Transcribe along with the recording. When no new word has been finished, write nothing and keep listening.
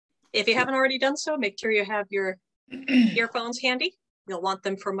If you haven't already done so, make sure you have your earphones handy. You'll want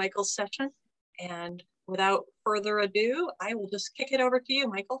them for Michael's session. And without further ado, I will just kick it over to you,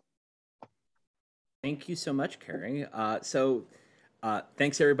 Michael. Thank you so much, Carrie.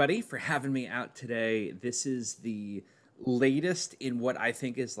 Thanks everybody for having me out today. This is the latest in what I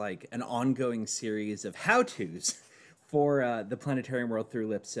think is like an ongoing series of how-tos for the planetarium world through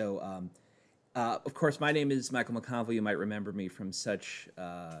eLIPS. Of course, my name is Michael McConville. You might remember me from such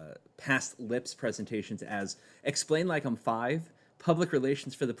past eLIPS presentations as Explain Like I'm 5, Public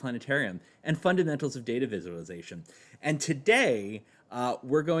Relations for the Planetarium, and Fundamentals of Data Visualization. And today,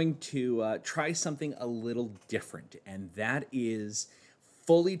 we're going to try something a little different, and that is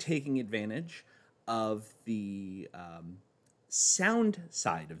fully taking advantage of the sound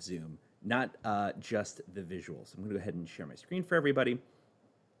side of Zoom, not just the visuals. I'm going to go ahead and share my screen for everybody.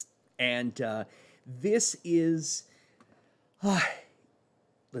 And this is,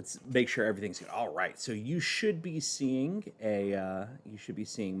 let's make sure everything's good. All right, so you should be seeing my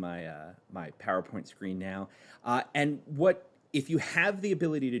my PowerPoint screen now. And if you have the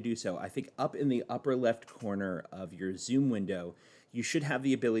ability to do so, I think up in the upper left corner of your Zoom window, you should have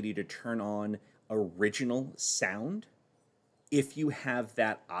the ability to turn on original sound if you have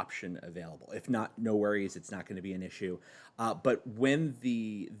that option available. If not, no worries, it's not going to be an issue. But when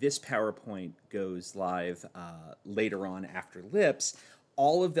this PowerPoint goes live later on after eLIPS,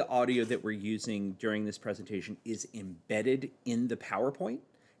 all of the audio that we're using during this presentation is embedded in the PowerPoint.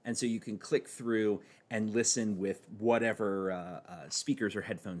 And so you can click through and listen with whatever speakers or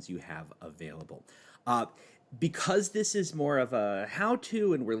headphones you have available. Because this is more of a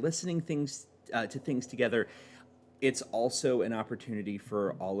how-to and we're listening to things together, it's also an opportunity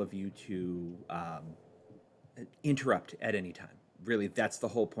for all of you to interrupt at any time. Really, that's the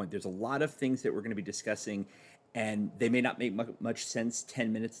whole point. There's a lot of things that we're going to be discussing, and they may not make much sense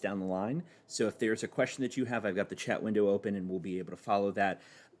 10 minutes down the line. So if there's a question that you have, I've got the chat window open, and we'll be able to follow that.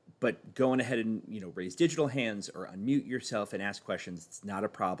 But going ahead and raise digital hands or unmute yourself and ask questions, it's not a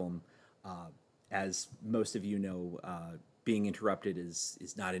problem. As most of you know, being interrupted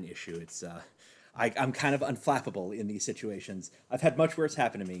is not an issue. It's I'm kind of unflappable in these situations. I've had much worse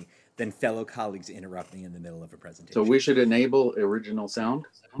happen to me than fellow colleagues interrupt me in the middle of a presentation. So we should enable original sound?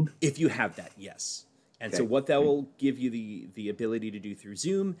 If you have that, yes. And so what that will give you the ability to do through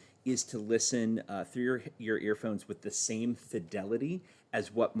Zoom is to listen through your earphones with the same fidelity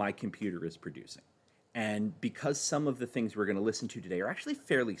as what my computer is producing. And because some of the things we're going to listen to today are actually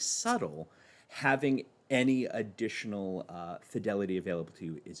fairly subtle, having any additional fidelity available to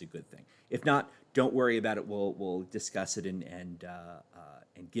you is a good thing. If not, don't worry about it. We'll discuss it and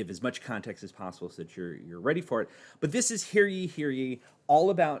give as much context as possible so that you're ready for it. But this is Hear Ye, all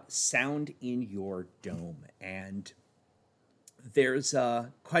about sound in your dome. And there's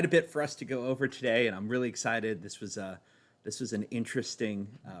quite a bit for us to go over today, and I'm really excited. This was an interesting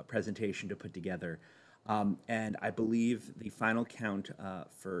presentation to put together. And I believe the final count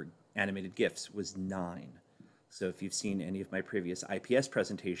for animated GIFs was 9. So if you've seen any of my previous IPS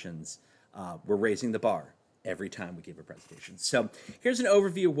presentations, we're raising the bar every time we give a presentation. So here's an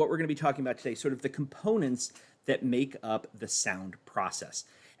overview of what we're going to be talking about today, sort of the components that make up the sound process.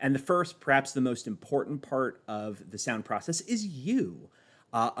 And the first, perhaps the most important part of the sound process is you.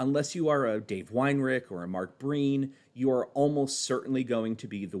 Unless you are a Dave Weinrich or a Mark Breen, you are almost certainly going to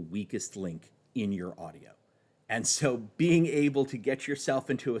be the weakest link in your audio. And so being able to get yourself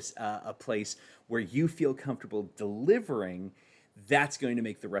into a place where you feel comfortable delivering, that's going to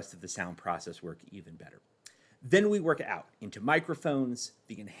make the rest of the sound process work even better. Then we work out into microphones,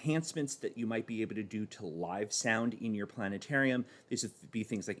 the enhancements that you might be able to do to live sound in your planetarium. These would be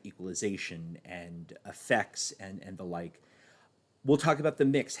things like equalization and effects and the like. We'll talk about the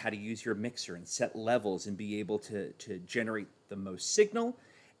mix, how to use your mixer and set levels and be able to generate the most signal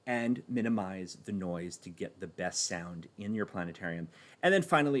and minimize the noise to get the best sound in your planetarium. And then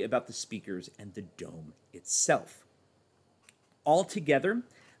finally about the speakers and the dome itself. Altogether,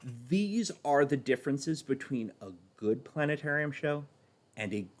 these are the differences between a good planetarium show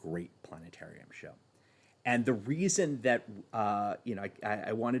and a great planetarium show. And the reason that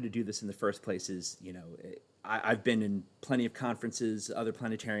I wanted to do this in the first place is, I've been in plenty of conferences, other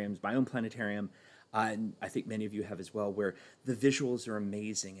planetariums, my own planetarium, and I think many of you have as well, where the visuals are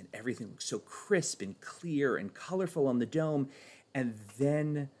amazing and everything looks so crisp and clear and colorful on the dome. And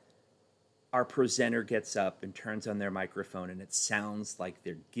then our presenter gets up and turns on their microphone and it sounds like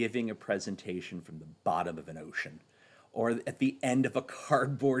they're giving a presentation from the bottom of an ocean or at the end of a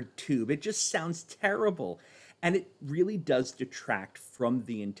cardboard tube. It just sounds terrible. And it really does detract from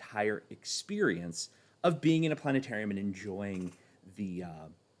the entire experience of being in a planetarium and enjoying the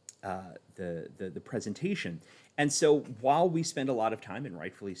the presentation. And so while we spend a lot of time, and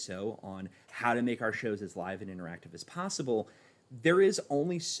rightfully so, on how to make our shows as live and interactive as possible, there is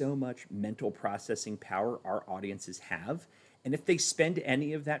only so much mental processing power our audiences have. And if they spend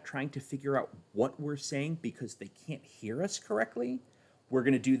any of that trying to figure out what we're saying because they can't hear us correctly, we're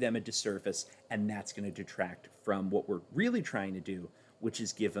going to do them a disservice, and that's going to detract from what we're really trying to do, which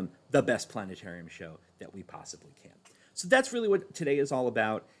is give them the best planetarium show that we possibly can. So that's really what today is all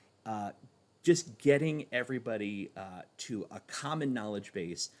about. Just getting everybody to a common knowledge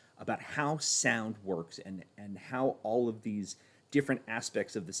base about how sound works and how all of these different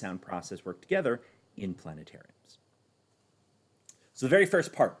aspects of the sound process work together in planetariums. So the very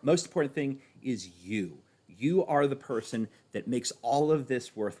first part, most important thing, is you. You are the person that makes all of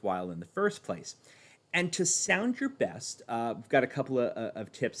this worthwhile in the first place. And to sound your best, we've got a couple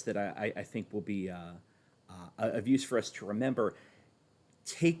of tips that I think will be of use for us to remember.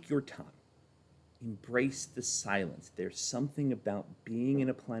 Take your time. Embrace the silence. There's something about being in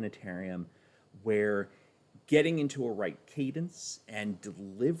a planetarium where getting into a right cadence and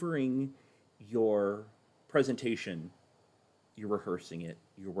delivering your presentation, you're rehearsing it,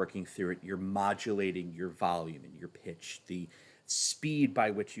 you're working through it, you're modulating your volume and your pitch. The speed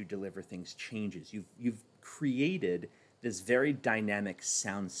by which you deliver things changes. You've created this very dynamic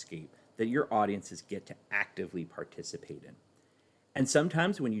soundscape that your audiences get to actively participate in. And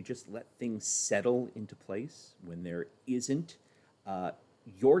sometimes when you just let things settle into place, when there isn't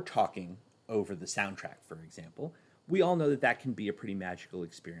you're talking over the soundtrack, for example, we all know that that can be a pretty magical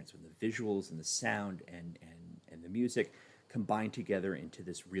experience when the visuals and the sound and the music combine together into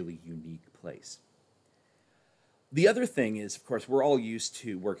this really unique place. The other thing is, of course, we're all used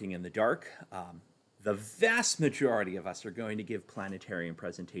to working in the dark. The vast majority of us are going to give planetarium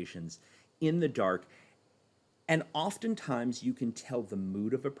presentations in the dark. And oftentimes you can tell the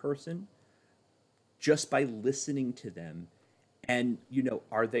mood of a person just by listening to them. And, you know,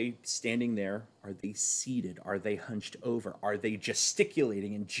 are they standing there? Are they seated? Are they hunched over? Are they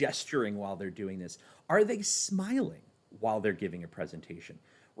gesticulating and gesturing while they're doing this? Are they smiling while they're giving a presentation?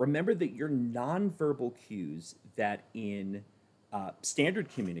 Remember that your nonverbal cues that in standard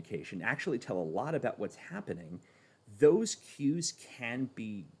communication actually tell a lot about what's happening. Those cues can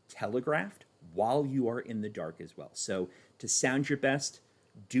be telegraphed while you are in the dark as well. So to sound your best,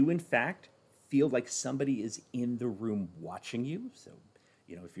 do in fact feel like somebody is in the room watching you. So,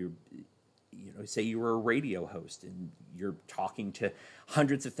 you know, if you're, you know, say you were a radio host and you're talking to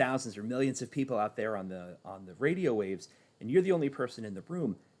hundreds of thousands or millions of people out there on the radio waves, and you're the only person in the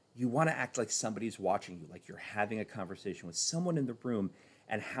room, you want to act like somebody's watching you, like you're having a conversation with someone in the room,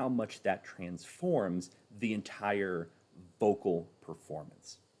 and how much that transforms the entire vocal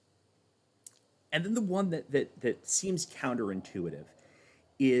performance. And then the one that seems counterintuitive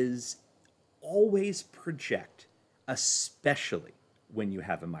is always project, especially when you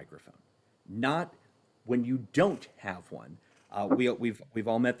have a microphone, not when you don't have one. We've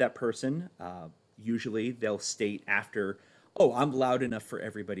all met that person. Usually they'll state after, "Oh, I'm loud enough for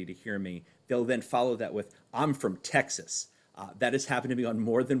everybody to hear me." They'll then follow that with, "I'm from Texas." That has happened to me on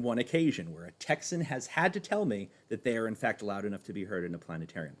more than one occasion where a Texan has had to tell me that they are in fact loud enough to be heard in a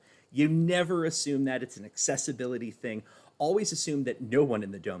planetarium. You never assume that. It's an accessibility thing. Always assume that no one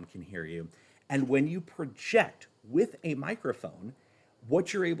in the dome can hear you. And when you project with a microphone,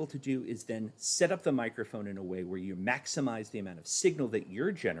 what you're able to do is then set up the microphone in a way where you maximize the amount of signal that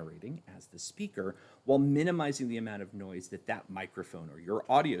you're generating as the speaker while minimizing the amount of noise that that microphone or your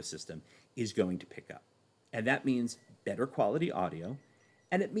audio system is going to pick up. And that means better quality audio.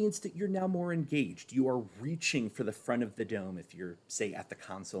 And it means that you're now more engaged. You are reaching for the front of the dome if you're, say, at the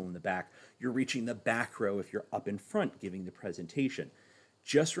console in the back. You're reaching the back row if you're up in front giving the presentation.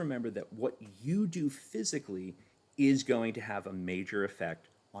 Just remember that what you do physically is going to have a major effect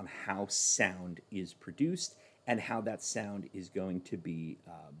on how sound is produced and how that sound is going to be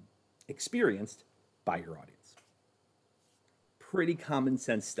experienced by your audience. Pretty common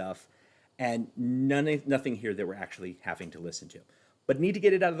sense stuff, and nothing here that we're actually having to listen to. But need to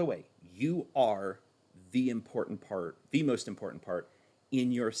get it out of the way. You are the important part, the most important part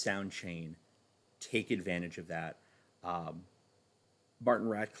in your sound chain. Take advantage of that. Martin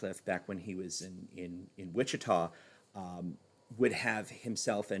Radcliffe, back when he was in Wichita, would have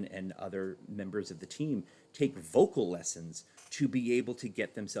himself and other members of the team take vocal lessons to be able to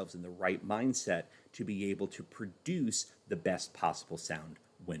get themselves in the right mindset to be able to produce the best possible sound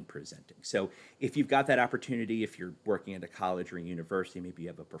when presenting. So if you've got that opportunity, if you're working at a college or a university, maybe you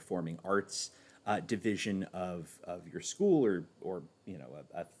have a performing arts division of your school or you know,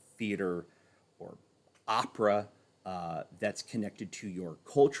 a theater or opera that's connected to your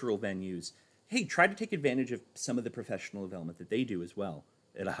cultural venues, hey, try to take advantage of some of the professional development that they do as well.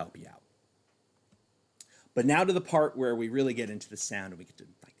 It'll help you out. But now to the part where we really get into the sound and we get to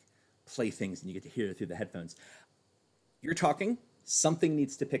like play things and you get to hear it through the headphones. You're talking, something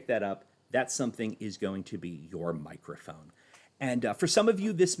needs to pick that up. That something is going to be your microphone. And for some of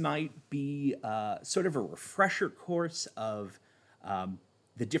you, this might be sort of a refresher course of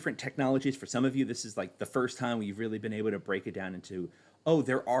the different technologies. For some of you, this is like the first time we've really been able to break it down into, oh,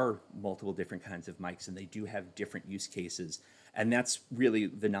 there are multiple different kinds of mics and they do have different use cases. And that's really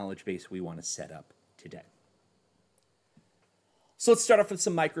the knowledge base we want to set up today. So let's start off with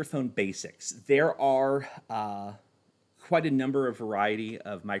some microphone basics. There are quite a number of variety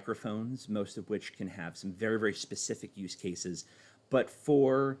of microphones, most of which can have some very, very specific use cases. But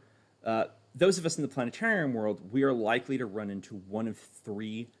for those of us in the planetarium world, we are likely to run into one of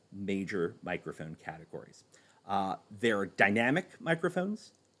three major microphone categories. There are dynamic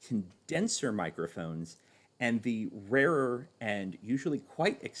microphones, condenser microphones, and the rarer and usually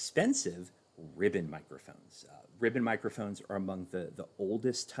quite expensive ribbon microphones. Ribbon microphones are among the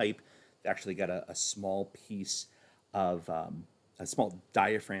oldest type. They actually got a small piece of a small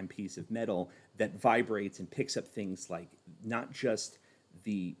diaphragm piece of metal that vibrates and picks up things like not just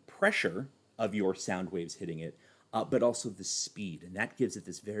the pressure of your sound waves hitting it, but also the speed. And that gives it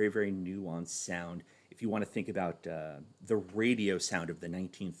this very, very nuanced sound. If you want to think about the radio sound of the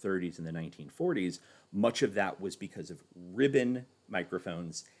 1930s and the 1940s, much of that was because of ribbon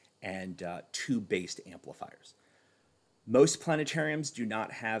microphones and tube-based amplifiers. Most planetariums do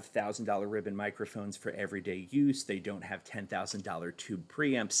not have $1,000 ribbon microphones for everyday use. They don't have $10,000 tube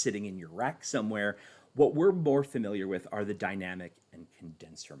preamps sitting in your rack somewhere. What we're more familiar with are the dynamic and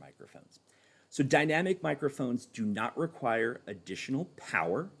condenser microphones. So dynamic microphones do not require additional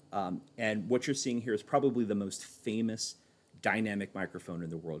power. And what you're seeing here is probably the most famous dynamic microphone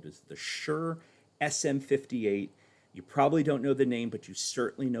in the world is the Shure SM58. You probably don't know the name, but you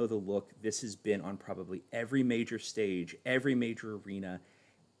certainly know the look. This has been on probably every major stage, every major arena,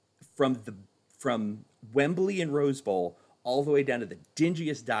 from Wembley and Rose Bowl all the way down to the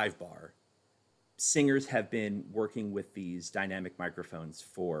dingiest dive bar. Singers have been working with these dynamic microphones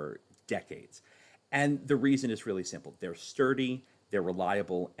for decades. And the reason is really simple. They're sturdy, they're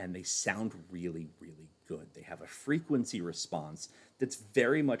reliable, and they sound really, really good. They have a frequency response that's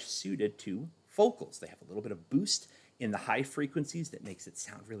very much suited to vocals. They have a little bit of boost in the high frequencies that makes it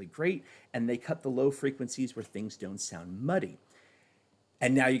sound really great, and they cut the low frequencies where things don't sound muddy.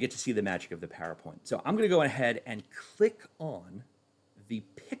 And now you get to see the magic of the PowerPoint. So I'm going to go ahead and click on the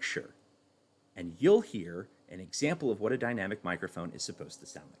picture, and you'll hear an example of what a dynamic microphone is supposed to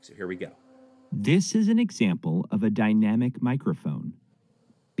sound like. So here we go. This is an example of a dynamic microphone.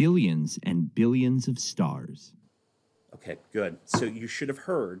 Billions and billions of stars. Okay, good. So you should have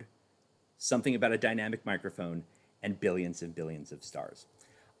heard something about a dynamic microphone and billions of stars.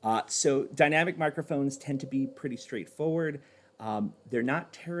 So dynamic microphones tend to be pretty straightforward. They're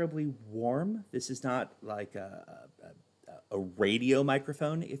not terribly warm. This is not like a radio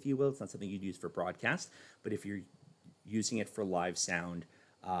microphone, if you will. It's not something you'd use for broadcast, but if you're using it for live sound,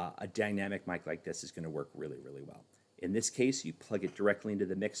 a dynamic mic like this is going to work really, really well. In this case, you plug it directly into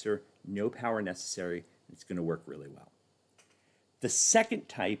the mixer, no power necessary, and it's going to work really well. The second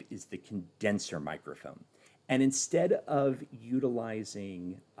type is the condenser microphone. And instead of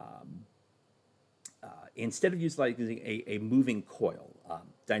utilizing a moving coil,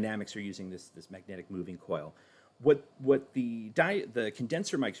 Dynamics are using this magnetic moving coil. What the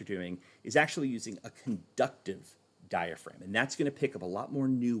condenser mics are doing is actually using a conductive diaphragm, and that's going to pick up a lot more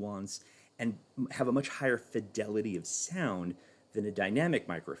nuance and have a much higher fidelity of sound than a dynamic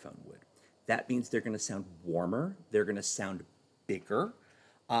microphone would. That means they're going to sound warmer, they're going to sound bigger,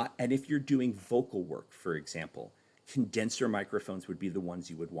 and if you're doing vocal work, for example, condenser microphones would be the ones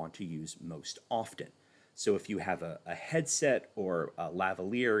you would want to use most often. So if you have a headset or a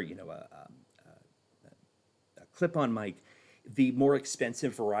lavalier, a clip-on mic, the more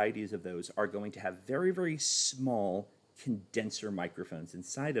expensive varieties of those are going to have very, very small condenser microphones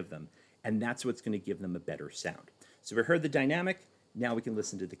inside of them, and that's what's going to give them a better sound. So we heard the dynamic, now we can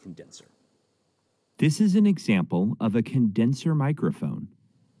listen to the condenser. This is an example of a condenser microphone.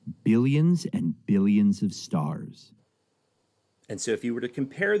 Billions and billions of stars. And so if you were to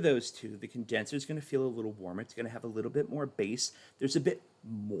compare those two, the condenser is going to feel a little warmer. It's going to have a little bit more bass. There's a bit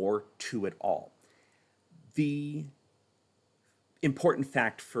more to it all. The important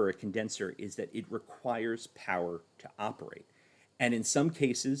fact for a condenser is that it requires power to operate. And in some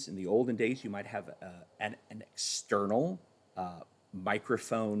cases, in the olden days, you might have an external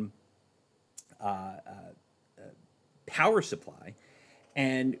microphone power supply.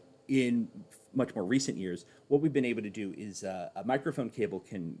 And in much more recent years, what we've been able to do is a microphone cable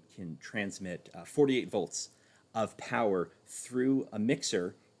can transmit 48 volts of power through a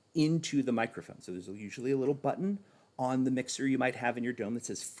mixer into the microphone. So there's usually a little button on the mixer you might have in your dome that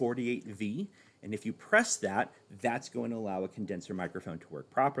says 48V. And if you press that, that's going to allow a condenser microphone to work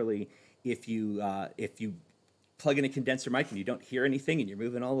properly. If you plug in a condenser mic and you don't hear anything and you're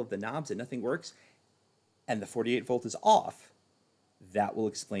moving all of the knobs and nothing works, and the 48 volt is off, that will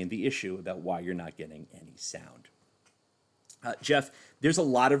explain the issue about why you're not getting any sound. Jeff, there's a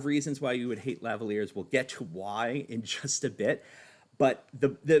lot of reasons why you would hate lavaliers. We'll get to why in just a bit. But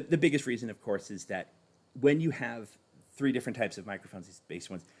the biggest reason, of course, is that when you have three different types of microphones, these base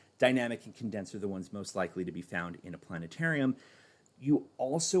ones, dynamic and condenser, the ones most likely to be found in a planetarium, you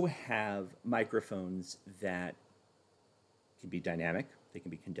also have microphones that can be dynamic, they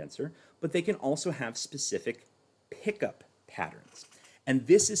can be condenser, but they can also have specific pickup patterns. And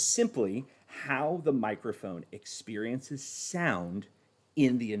this is simply how the microphone experiences sound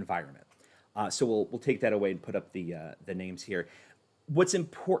in the environment. So we'll take that away and put up the names here. What's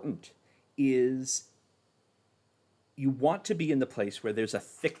important is you want to be in the place where there's a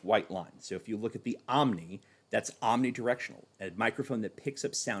thick white line. So if you look at the Omni, that's omnidirectional, a microphone that picks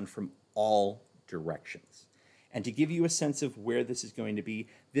up sound from all directions. And to give you a sense of where this is going to be,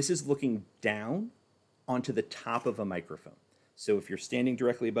 this is looking down onto the top of a microphone. So if you're standing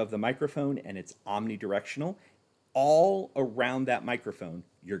directly above the microphone and it's omnidirectional, all around that microphone,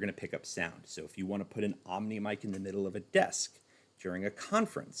 you're going to pick up sound. So if you want to put an Omni mic in the middle of a desk during a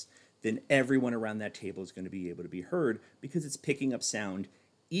conference, then everyone around that table is going to be able to be heard because it's picking up sound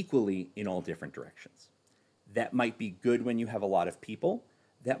equally in all different directions. That might be good when you have a lot of people.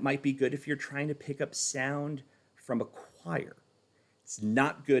 That might be good if you're trying to pick up sound from a choir. It's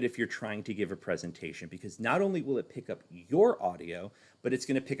not good if you're trying to give a presentation because not only will it pick up your audio, but it's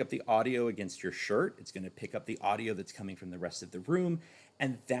going to pick up the audio against your shirt. It's going to pick up the audio that's coming from the rest of the room,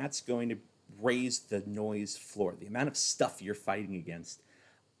 and that's going to raise the noise floor, the amount of stuff you're fighting against.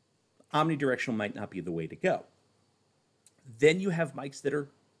 Omnidirectional might not be the way to go. Then you have mics that are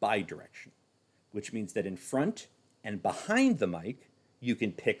bidirectional, which means that in front and behind the mic, you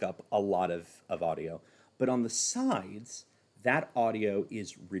can pick up a lot of audio. But on the sides, that audio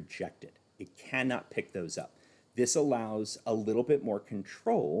is rejected. It cannot pick those up. This allows a little bit more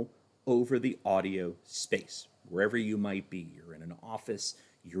control over the audio space, wherever you might be. You're in an office,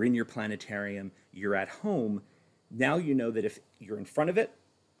 you're in your planetarium, you're at home. Now you know that if you're in front of it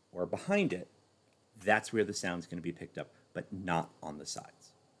or behind it, that's where the sound's going to be picked up, but not on the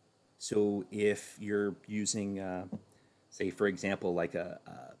sides. So if you're using, say, for example, like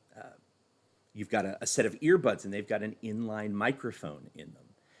you've got a set of earbuds and they've got an inline microphone in them.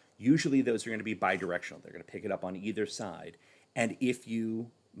 Usually those are going to be bidirectional. They're going to pick it up on either side. And if you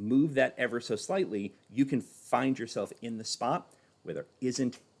move that ever so slightly, you can find yourself in the spot where there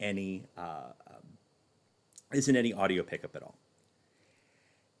isn't any audio pickup at all.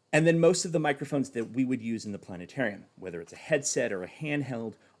 And then most of the microphones that we would use in the planetarium, whether it's a headset or a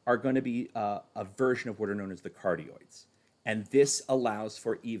handheld, are going to be a version of what are known as the cardioids. And this allows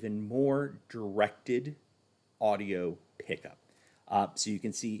for even more directed audio pickup. So you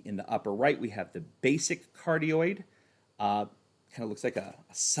can see in the upper right, we have the basic cardioid. Kind of looks like a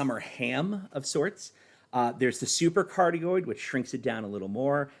summer ham of sorts. There's the supercardioid, which shrinks it down a little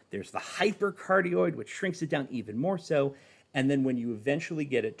more. There's the hypercardioid, which shrinks it down even more so. And then when you eventually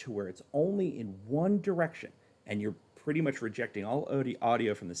get it to where it's only in one direction and you're pretty much rejecting all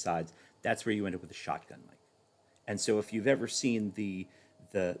audio from the sides, that's where you end up with a shotgun mic. And so if you've ever seen the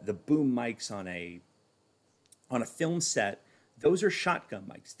boom mics on a film set, those are shotgun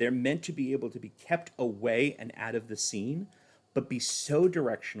mics. They're meant to be able to be kept away and out of the scene, but be so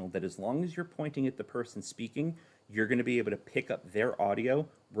directional that as long as you're pointing at the person speaking, you're going to be able to pick up their audio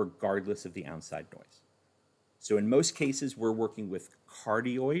regardless of the outside noise. So in most cases, we're working with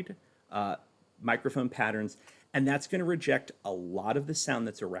cardioid microphone patterns, and that's going to reject a lot of the sound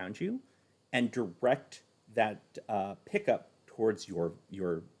that's around you and direct that pickup towards your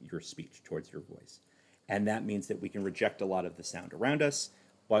speech, towards your voice. And that means that we can reject a lot of the sound around us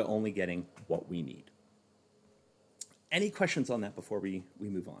while only getting what we need. Any questions on that before we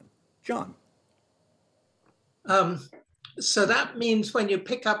move on? John. So that means when you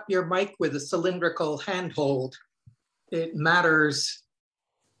pick up your mic with a cylindrical handhold, it matters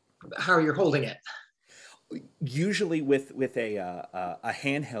how you're holding it. Usually with a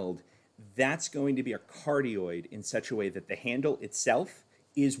handheld, that's going to be a cardioid in such a way that the handle itself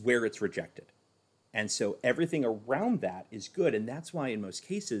is where it's rejected. And so everything around that is good. And that's why in most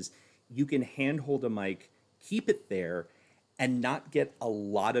cases, you can handhold a mic keep it there and not get a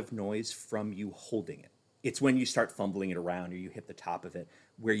lot of noise from you holding it. It's when you start fumbling it around or you hit the top of it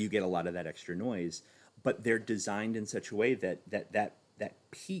where you get a lot of that extra noise. But they're designed in such a way that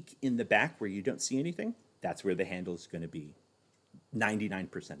peak in the back where you don't see anything, that's where the handle is going to be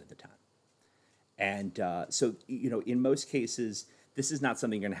 99% of the time. And so, in most cases, this is not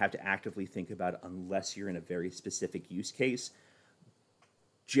something you're going to have to actively think about unless you're in a very specific use case.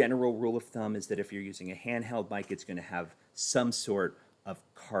 General rule of thumb is that if you're using a handheld mic, it's going to have some sort of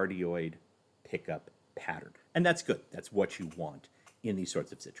cardioid pickup pattern. And that's good. That's what you want in these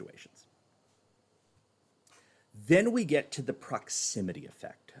sorts of situations. Then we get to the proximity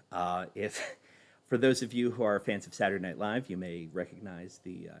effect. For those of you who are fans of Saturday Night Live, you may recognize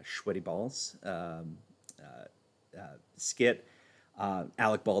the Sweaty Balls skit.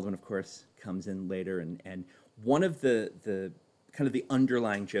 Alec Baldwin, of course, comes in later. And one of the kind of the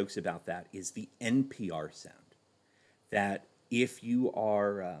underlying jokes about that is the NPR sound. That if you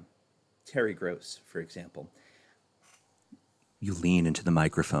are Terry Gross, for example, you lean into the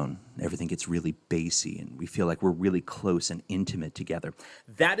microphone, everything gets really bassy, and we feel like we're really close and intimate together.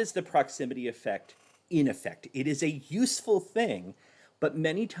 That is the proximity effect in effect. It is a useful thing, but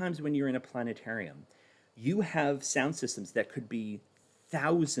many times when you're in a planetarium, you have sound systems that could be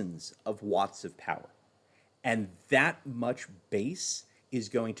thousands of watts of power. And that much bass is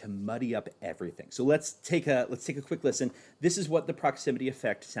going to muddy up everything. So let's take a quick listen. This is what the proximity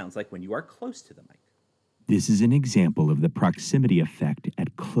effect sounds like when you are close to the mic. This is an example of the proximity effect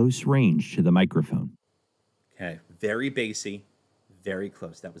at close range to the microphone. Okay, very bassy, very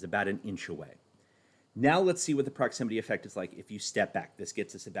close. That was about an inch away. Now let's see what the proximity effect is like if you step back. This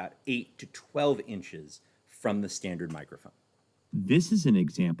gets us about 8 to 12 inches from the standard microphone. This is an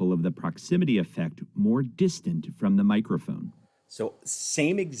example of the proximity effect more distant from the microphone. So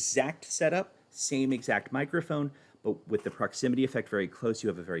same exact setup, same exact microphone, but with the proximity effect very close, you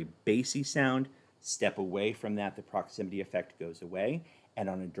have a very bassy sound. Step away from that, the proximity effect goes away. And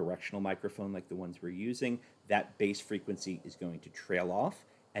on a directional microphone like the ones we're using, that bass frequency is going to trail off,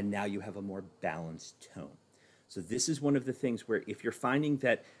 and now you have a more balanced tone. So this is one of the things where if you're finding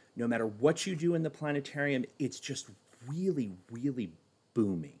that no matter what you do in the planetarium, it's just really, really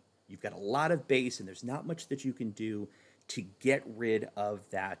boomy. You've got a lot of bass, and there's not much that you can do to get rid of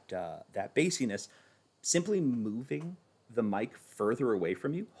that bassiness. Simply moving the mic further away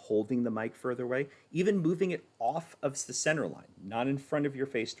from you, holding the mic further away, even moving it off of the center line, not in front of your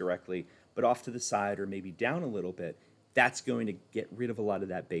face directly, but off to the side or maybe down a little bit, that's going to get rid of a lot of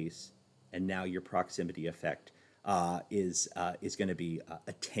that bass. And now your proximity effect is going to be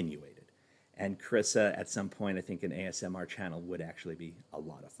attenuated. And Carissa, at some point, I think an ASMR channel would actually be a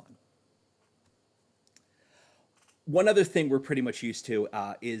lot of fun. One other thing we're pretty much used to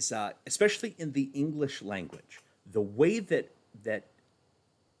is, especially in the English language, the way that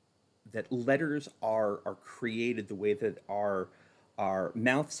letters are created, the way that our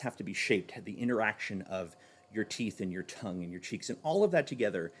mouths have to be shaped, the interaction of your teeth and your tongue and your cheeks and all of that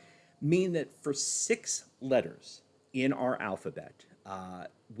together mean that for 6 letters in our alphabet,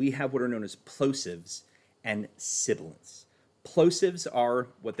 we have what are known as plosives and sibilants. Plosives are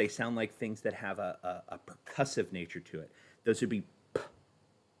what they sound like, things that have a percussive nature to it. Those would be p,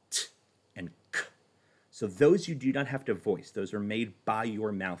 t, and k. So those you do not have to voice. Those are made by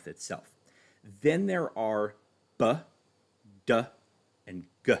your mouth itself. Then there are b, d, and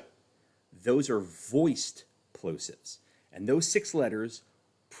g. Those are voiced plosives. And those 6 letters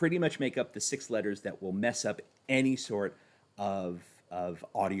pretty much make up the 6 letters that will mess up any sort of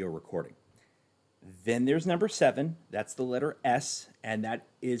audio recording. Then there's number 7. That's the letter S, and that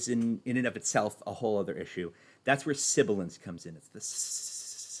is in and of itself a whole other issue. That's where sibilance comes in. It's the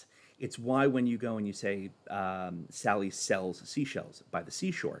s. It's why when you go and you say Sally sells seashells by the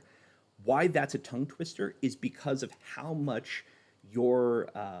seashore, why that's a tongue twister is because of how much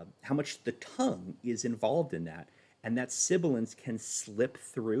the tongue is involved in that, and that sibilance can slip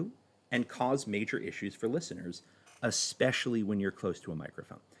through and cause major issues for listeners, especially when you're close to a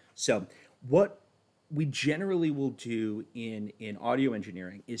microphone. So what we generally will do in audio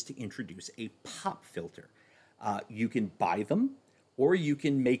engineering is to introduce a pop filter. You can buy them or you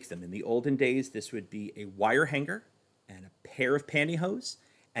can make them. In the olden days, this would be a wire hanger and a pair of pantyhose,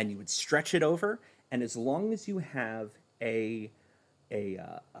 and you would stretch it over. And as long as you have a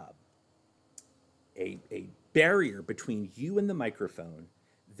barrier between you and the microphone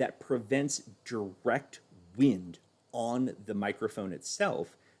that prevents direct wind on the microphone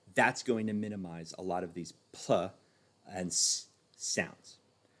itself, that's going to minimize a lot of these pl and s sounds.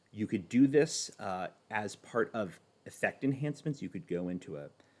 You could do this as part of effect enhancements. You could go into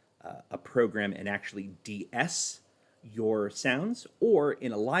a program and actually de-ess your sounds, or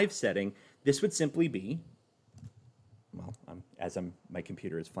in a live setting, this would simply be, well, my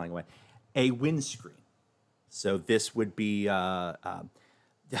computer is flying away, a windscreen. So this would be, I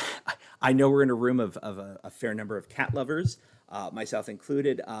know we're in a room of a fair number of cat lovers, myself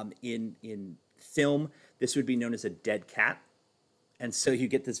included. In film, this would be known as a dead cat. And so you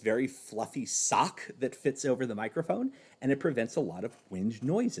get this very fluffy sock that fits over the microphone, and it prevents a lot of whinge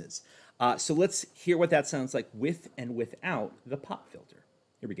noises. So let's hear what that sounds like with and without the pop filter.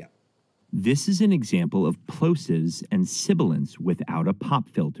 Here we go. This is an example of plosives and sibilants without a pop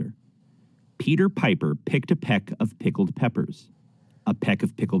filter. Peter Piper picked a peck of pickled peppers. A peck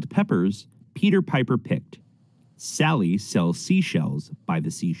of pickled peppers Peter Piper picked. Sally sells seashells by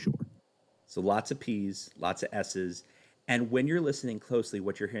the seashore. So lots of P's, lots of S's. And when you're listening closely,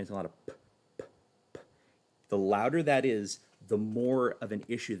 what you're hearing is a lot of p, p, p. The louder that is, the more of an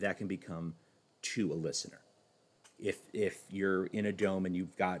issue that can become to a listener. If you're in a dome and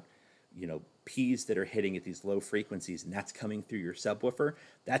you've got, P's that are hitting at these low frequencies and that's coming through your subwoofer,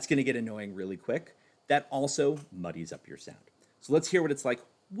 that's going to get annoying really quick. That also muddies up your sound. So let's hear what it's like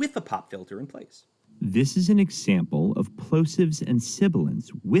with a pop filter in place. This is an example of plosives and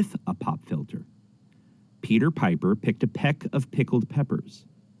sibilants with a pop filter. Peter Piper picked a peck of pickled peppers.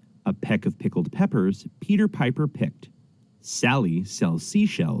 A peck of pickled peppers Peter Piper picked. Sally sells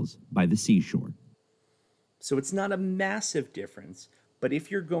seashells by the seashore. So it's not a massive difference, but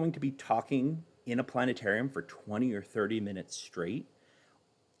if you're going to be talking in a planetarium for 20 or 30 minutes straight,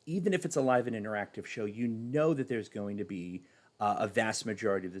 even if it's a live and interactive show, you know that there's going to be a vast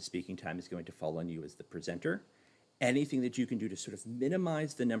majority of the speaking time is going to fall on you as the presenter. Anything that you can do to sort of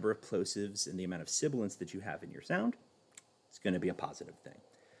minimize the number of plosives and the amount of sibilants that you have in your sound, it's going to be a positive thing.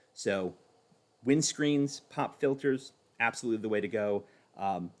 So windscreens, pop filters, absolutely the way to go.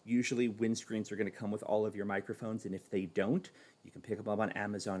 Usually windscreens are going to come with all of your microphones, and if they don't, you can pick them up on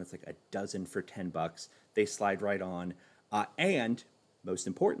Amazon. It's like a dozen for $10. They slide right on. And most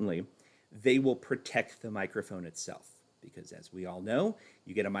importantly, they will protect the microphone itself. Because as we all know,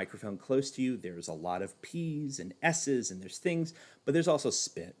 you get a microphone close to you, there's a lot of P's and S's and there's things, but there's also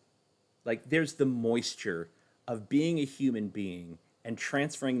spit. Like there's the moisture of being a human being and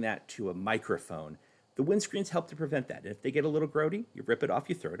transferring that to a microphone. The windscreens help to prevent that. And if they get a little grody, you rip it off,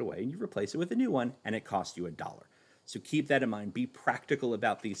 you throw it away, and you replace it with a new one, and it costs you $1. So keep that in mind. Be practical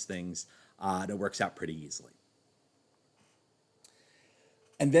about these things. It works out pretty easily.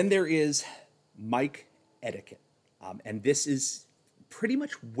 And then there is mic etiquette. And this is pretty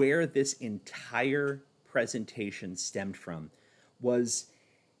much where this entire presentation stemmed from, was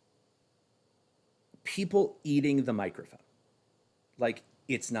people eating the microphone. Like,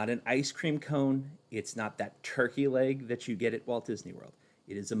 it's not an ice cream cone. It's not that turkey leg that you get at Walt Disney World.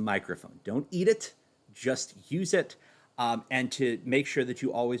 It is a microphone. Don't eat it, just use it. And to make sure that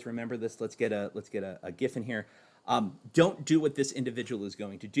you always remember this, let's get a GIF in here. Don't do what this individual is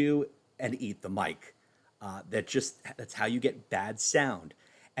going to do and eat the mic. That's how you get bad sound.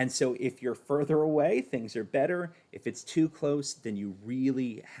 And so if you're further away, things are better. If it's too close, then you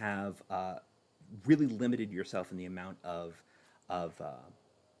really have really limited yourself in the amount of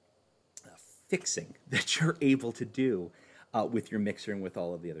fixing that you're able to do with your mixer and with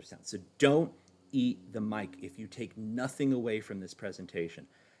all of the other sounds. So don't eat the mic. If you take nothing away from this presentation,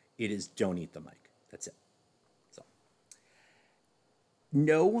 it is don't eat the mic. That's it. So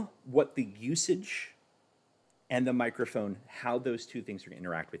know what the usage and the microphone, how those two things are going to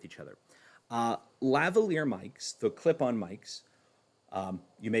interact with each other. Lavalier mics, the clip-on mics,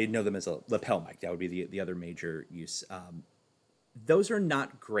 you may know them as a lapel mic. That would be the other major use. Those are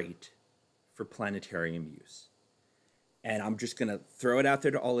not great for planetarium use. And I'm just going to throw it out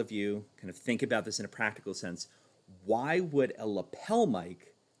there to all of you, kind of think about this in a practical sense. Why would a lapel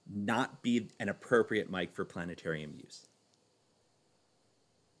mic not be an appropriate mic for planetarium use?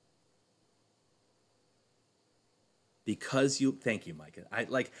 Because thank you, Micah.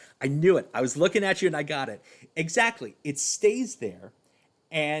 I knew it. I was looking at you and I got it. Exactly. It stays there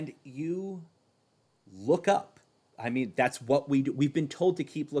and you look up. I mean, that's what we do. We've been told to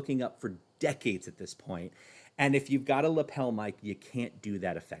keep looking up for decades at this point. And if you've got a lapel mic, you can't do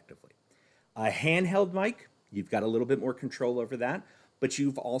that effectively. A handheld mic, you've got a little bit more control over that, but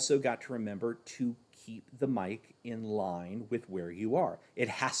you've also got to remember to keep the mic in line with where you are. It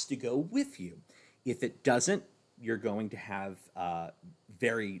has to go with you. If it doesn't, you're going to have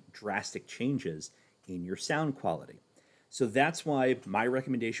very drastic changes in your sound quality. So that's why my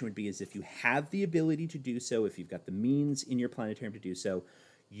recommendation would be is if you have the ability to do so, if you've got the means in your planetarium to do so,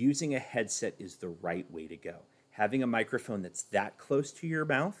 using a headset is the right way to go. Having a microphone that's that close to your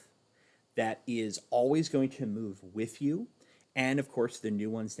mouth that is always going to move with you. And of course, the new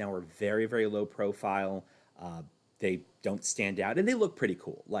ones now are very, very low profile. They don't stand out, and they look pretty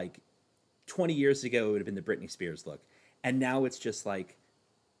cool. Like 20 years ago, it would have been the Britney Spears look. And now it's just like,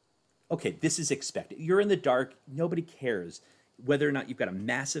 okay, this is expected. You're in the dark. Nobody cares whether or not you've got a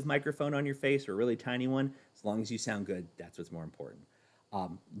massive microphone on your face or a really tiny one. As long as you sound good, that's what's more important.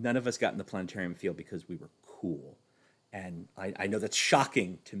 None of us got in the planetarium field because we were cool. And I know that's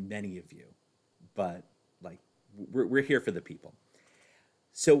shocking to many of you, but like we're here for the people.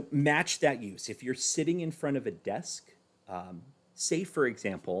 So match that use. If you're sitting in front of a desk, say for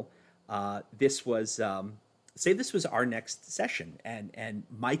example, say this was our next session, and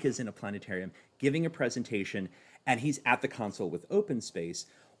Mike is in a planetarium giving a presentation, and he's at the console with open space.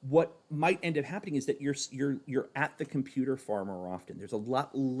 What might end up happening is that you're at the computer far more often. There's a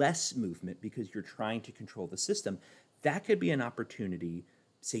lot less movement because you're trying to control the system. That could be an opportunity.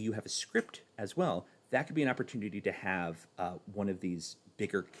 Say you have a script as well. That could be an opportunity to have one of these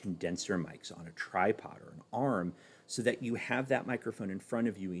bigger condenser mics on a tripod or an arm, so that you have that microphone in front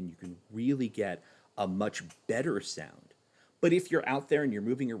of you and you can really get a much better sound. But if you're out there and you're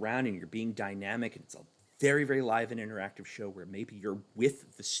moving around and you're being dynamic, and it's a very, very live and interactive show where maybe you're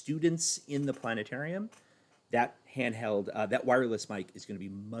with the students in the planetarium, that handheld, that wireless mic is going to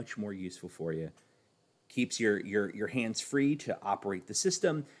be much more useful for you. Keeps your hands free to operate the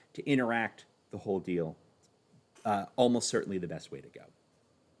system, to interact, the whole deal. Almost certainly the best way to go.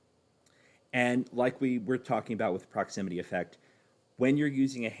 And like we were talking about with proximity effect, when you're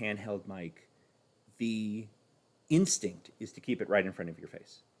using a handheld mic, the instinct is to keep it right in front of your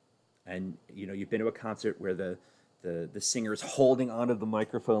face. And you know, you've been to a concert where the singer's holding onto the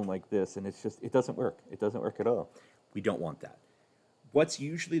microphone like this, and it's just, it doesn't work. It doesn't work at all. We don't want that. What's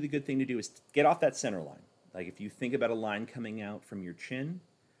usually the good thing to do is to get off that center line. Like if you think about a line coming out from your chin,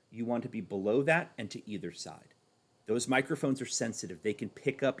 you want to be below that and to either side. Those microphones are sensitive. They can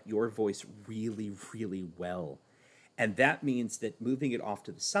pick up your voice really, really well. And that means that moving it off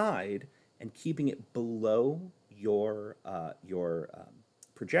to the side and keeping it below your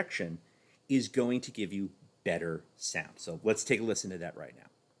projection is going to give you better sound. So let's take a listen to that right now.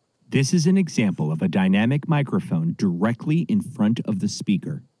 This is an example of a dynamic microphone directly in front of the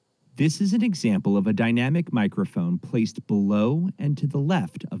speaker. This is an example of a dynamic microphone placed below and to the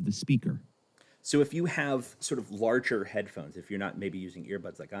left of the speaker. So if you have sort of larger headphones, if you're not maybe using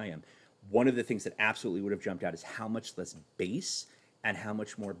earbuds like I am, one of the things that absolutely would have jumped out is how much less bass and how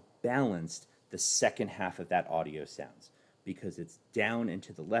much more balanced the second half of that audio sounds, because it's down and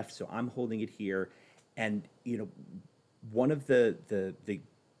to the left. So I'm holding it here. And, you know, one of the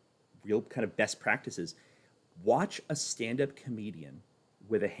real kind of best practices, watch a stand-up comedian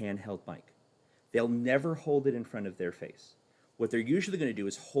with a handheld mic. They'll never hold it in front of their face. What they're usually going to do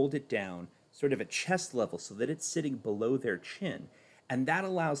is hold it down sort of at chest level so that it's sitting below their chin. And that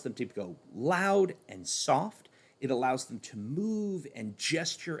allows them to go loud and soft. It allows them to move and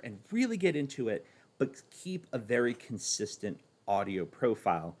gesture and really get into it, but keep a very consistent audio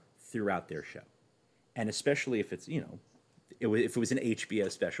profile throughout their show. And especially if it's, you know, if it was an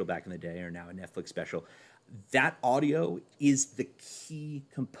HBO special back in the day or now a Netflix special, that audio is the key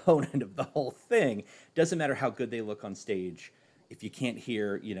component of the whole thing. Doesn't matter how good they look on stage. If you can't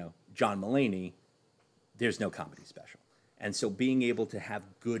hear, you know, John Mulaney, there's no comedy special. And so being able to have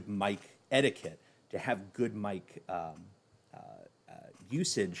good mic etiquette, to have good mic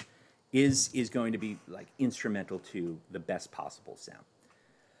usage is going to be like instrumental to the best possible sound.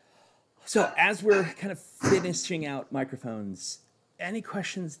 So as we're kind of finishing out microphones, any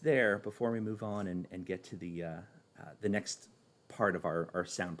questions there before we move on and get to the next part of our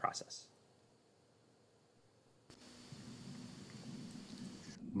sound process?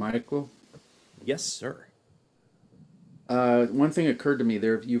 Michael? Yes, sir. One thing occurred to me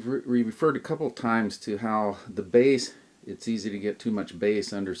there. You've referred a couple of times to how the bass, it's easy to get too much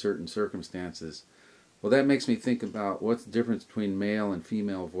bass under certain circumstances. Well, that makes me think about what's the difference between male and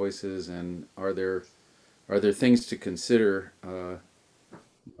female voices, and are there things to consider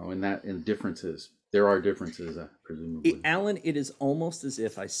in differences? There are differences, presumably. Alan, it is almost as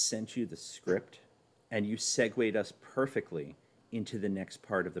if I sent you the script and you segued us perfectly into the next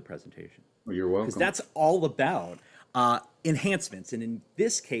part of the presentation. Well, you're welcome. Because that's all about enhancements. And in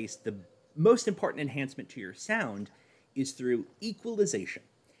this case, the most important enhancement to your sound is through equalization.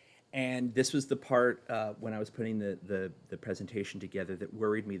 And this was the part when I was putting the presentation together that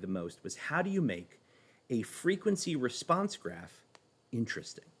worried me the most, was how do you make a frequency response graph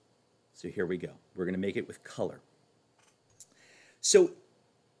interesting? So here we go. We're going to make it with color. So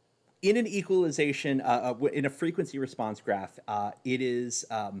in an equalization, in a frequency response graph, it is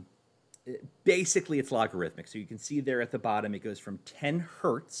basically it's logarithmic. So you can see there at the bottom, it goes from 10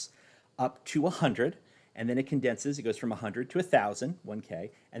 hertz up to 100, and then it condenses. It goes from 100 to 1,000, 1K,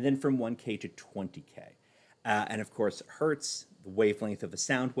 and then from 1K to 20K. And of course, hertz, the wavelength of a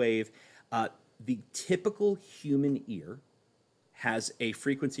sound wave. The typical human ear has a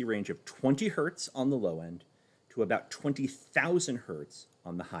frequency range of 20 hertz on the low end to about 20,000 hertz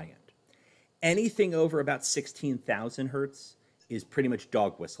on the high end. Anything over about 16,000 hertz is pretty much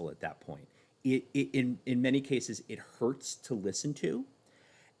dog whistle at that point. In many cases, it hurts to listen to.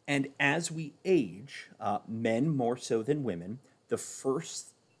 And as we age, men more so than women, the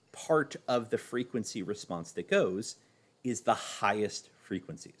first part of the frequency response that goes is the highest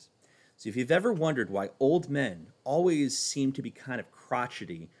frequencies. So if you've ever wondered why old men always seem to be kind of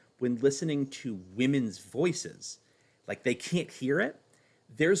crotchety when listening to women's voices, like they can't hear it,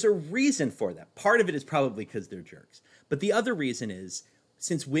 there's a reason for that. Part of it is probably because they're jerks. But the other reason is,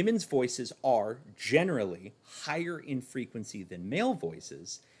 since women's voices are generally higher in frequency than male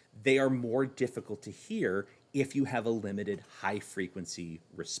voices, they are more difficult to hear if you have a limited high frequency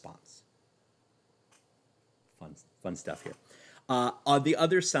response. Fun stuff here. On the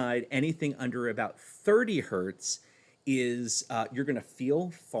other side, anything under about 30 hertz is you're going to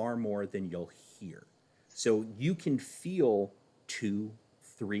feel far more than you'll hear. So you can feel 2,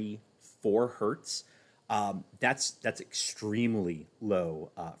 3, 4 hertz. That's extremely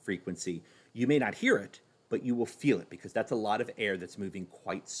low frequency. You may not hear it, but you will feel it because that's a lot of air that's moving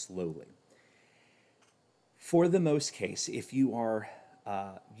quite slowly. For the most case, if you are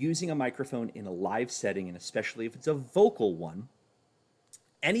using a microphone in a live setting, and especially if it's a vocal one,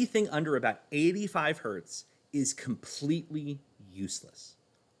 anything under about 85 hertz is completely useless.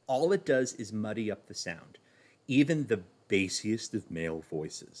 All it does is muddy up the sound. Even the bassiest of male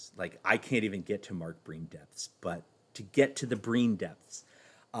voices, like I can't even get to Mark Breen depths, but to get to the Breen depths,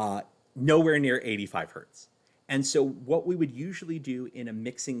 nowhere near 85 hertz. And so what we would usually do in a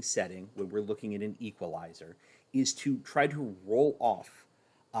mixing setting when we're looking at an equalizer is to try to roll off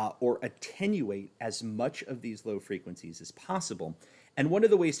or attenuate as much of these low frequencies as possible. And one of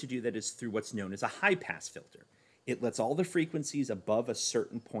the ways to do that is through what's known as a high pass filter. It lets all the frequencies above a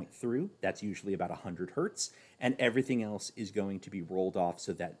certain point through, that's usually about 100 hertz, and everything else is going to be rolled off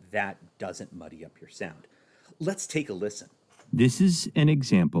so that that doesn't muddy up your sound. Let's take a listen. This is an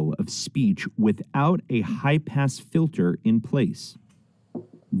example of speech without a high-pass filter in place.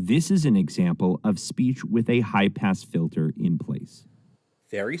 This is an example of speech with a high-pass filter in place.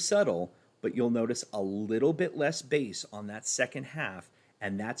 Very subtle, but you'll notice a little bit less bass on that second half,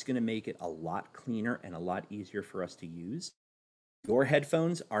 and that's going to make it a lot cleaner and a lot easier for us to use. Your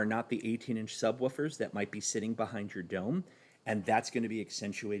headphones are not the 18-inch subwoofers that might be sitting behind your dome, and that's going to be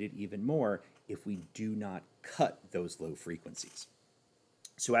accentuated even more if we do not cut those low frequencies.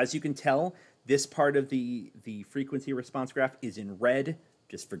 So as you can tell, this part of the frequency response graph is in red.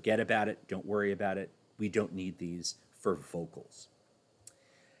 Just forget about it. Don't worry about it. We don't need these for vocals.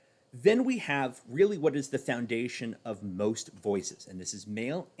 Then we have really what is the foundation of most voices, and this is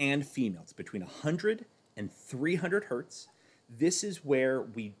male and female. It's between 100 and 300 hertz. This is where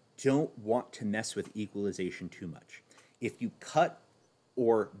we don't want to mess with equalization too much. If you cut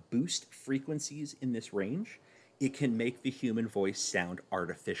or boost frequencies in this range, it can make the human voice sound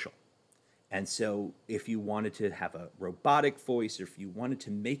artificial. And so if you wanted to have a robotic voice, or if you wanted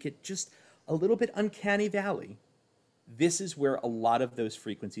to make it just a little bit uncanny valley, this is where a lot of those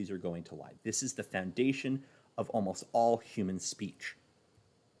frequencies are going to lie. This is the foundation of almost all human speech.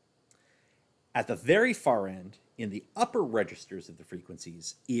 At the very far end, in the upper registers of the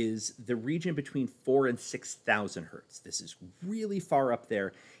frequencies, is the region between 4,000 and 6,000 hertz. This is really far up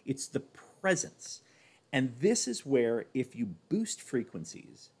there. It's the presence. And this is where, if you boost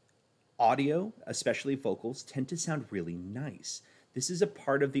frequencies, audio, especially vocals, tend to sound really nice. This is a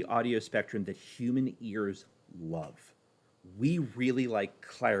part of the audio spectrum that human ears love. We really like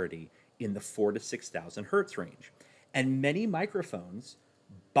clarity in the 4,000 to 6,000 hertz range. And many microphones,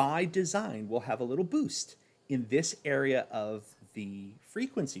 by design, will have a little boost in this area of the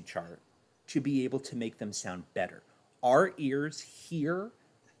frequency chart to be able to make them sound better. Our ears hear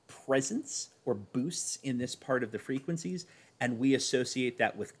presence or boosts in this part of the frequencies, and we associate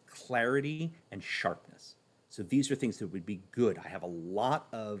that with clarity and sharpness. So these are things that would be good. I have a lot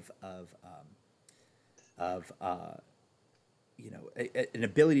of an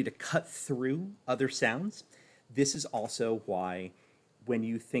ability to cut through other sounds. This is also why when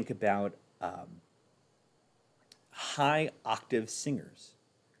you think about high octave singers,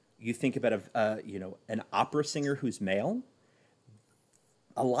 you think about an opera singer who's male.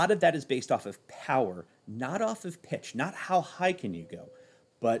 A lot of that is based off of power, not off of pitch, not how high can you go,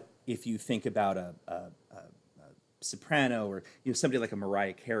 but if you think about a soprano or somebody like a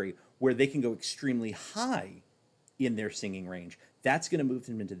Mariah Carey, where they can go extremely high in their singing range, that's going to move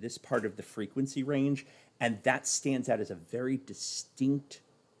them into this part of the frequency range, and that stands out as a very distinct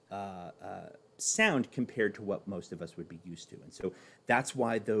sound compared to what most of us would be used to. And so that's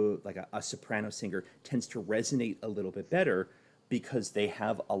why like a soprano singer tends to resonate a little bit better, because they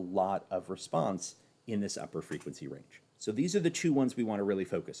have a lot of response in this upper frequency range. So these are the two ones we want to really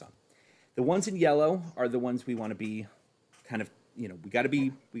focus on. The ones in yellow are the ones we want to be kind of, we got to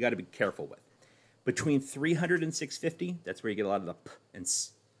be careful with. Between 300 and 650, that's where you get a lot of the p and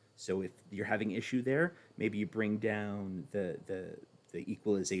s. So if you're having issue there, maybe you bring down the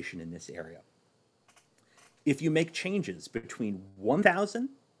equalization in this area. If you make changes between 1,000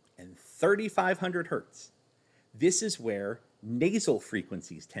 and 3,500 hertz, this is where nasal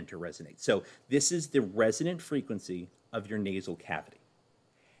frequencies tend to resonate. So this is the resonant frequency of your nasal cavity.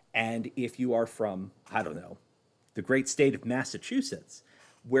 And if you are from, I don't know, the great state of Massachusetts,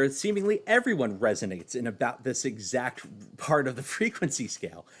 where seemingly everyone resonates in about this exact part of the frequency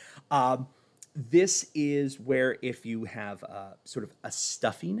scale, this is where, if you have sort of a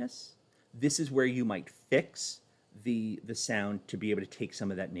stuffiness, this is where you might fix the sound to be able to take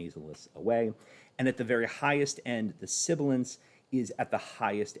some of that nasalness away. And at the very highest end, the sibilance is at the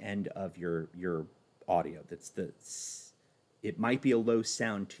highest end of your audio. It might be a low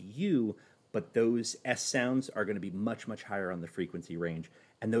sound to you, but those S sounds are going to be much, much higher on the frequency range.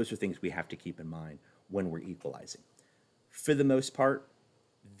 And those are things we have to keep in mind when we're equalizing. For the most part,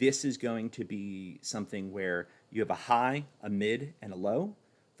 this is going to be something where you have a high, a mid, and a low.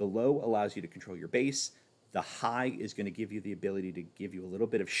 The low allows you to control your bass. The high is going to give you the ability to give you a little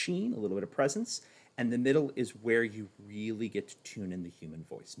bit of sheen, a little bit of presence. And the middle is where you really get to tune in the human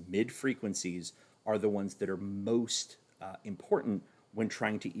voice. Mid frequencies are the ones that are most important when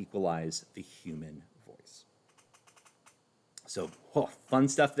trying to equalize the human voice. So, fun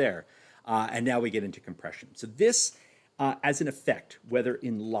stuff there. And now we get into compression. So this, as an effect, whether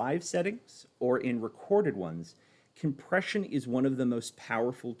in live settings or in recorded ones, compression is one of the most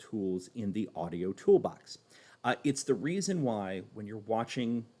powerful tools in the audio toolbox. It's the reason why when you're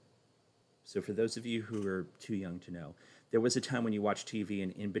watching, so for those of you who are too young to know, there was a time when you watched TV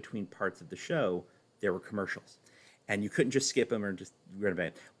and in between parts of the show, there were commercials. And you couldn't just skip them or just run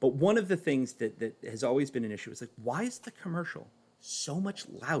away. But one of the things that has always been an issue is like, why is the commercial so much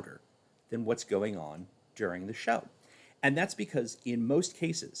louder than what's going on during the show? And that's because in most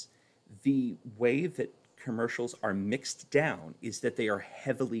cases, the way that commercials are mixed down is that they are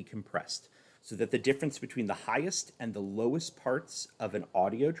heavily compressed, so that the difference between the highest and the lowest parts of an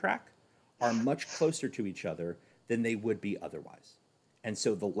audio track are much closer to each other than they would be otherwise. And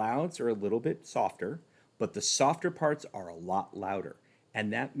so the louds are a little bit softer, but the softer parts are a lot louder.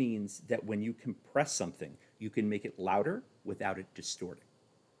 And that means that when you compress something, you can make it louder without it distorting.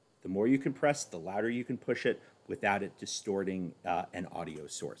 The more you compress, the louder you can push it without it distorting an audio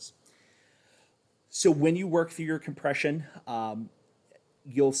source. So when you work through your compression,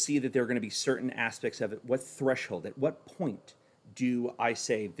 you'll see that there are going to be certain aspects of it. What threshold, at what point do I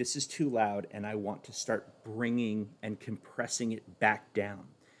say this is too loud and I want to start bringing and compressing it back down?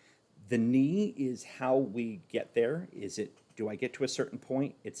 The knee is how we get there. Do I get to a certain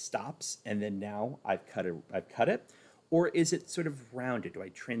point, it stops, and then now I've cut it? Or is it sort of rounded? Do I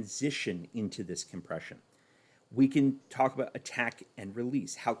transition into this compression? We can talk about attack and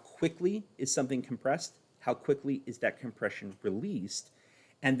release. How quickly is something compressed? How quickly is that compression released?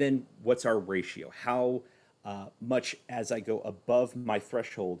 And then what's our ratio? How much as I go above my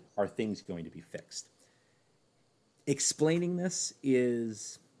threshold are things going to be fixed? Explaining this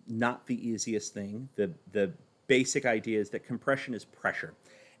is not the easiest thing. The basic idea is that compression is pressure.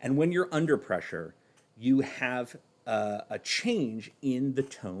 And when you're under pressure, you have a change in the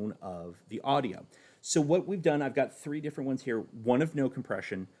tone of the audio. So what we've done, I've got three different ones here, one of no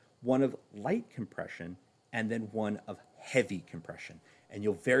compression, one of light compression, and then one of heavy compression. And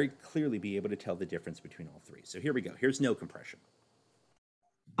you'll very clearly be able to tell the difference between all three. So here we go. Here's no compression.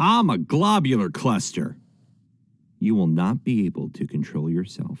 I'm a globular cluster. You will not be able to control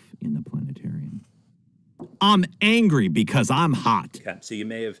yourself in the planetarium. I'm angry because I'm hot. Okay, so you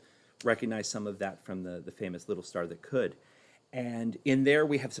may have recognized some of that from the famous Little Star That Could. And in there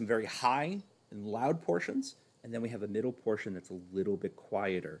we have some very high and loud portions, and then we have a middle portion that's a little bit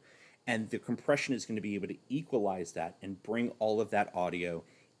quieter. And the compression is going to be able to equalize that and bring all of that audio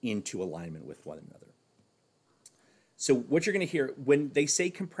into alignment with one another. So what you're going to hear, when they say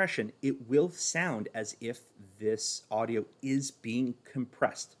compression, it will sound as if this audio is being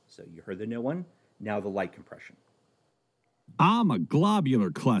compressed. So you heard the no one, now the light compression. I'm a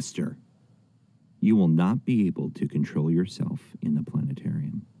globular cluster. You will not be able to control yourself in the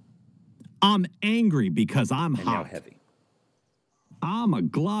planetarium. I'm angry because I'm And hot. now heavy. I'm a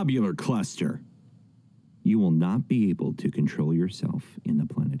globular cluster. You will not be able to control yourself in the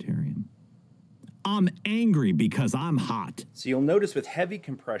planetarium. I'm angry because I'm hot. So you'll notice with heavy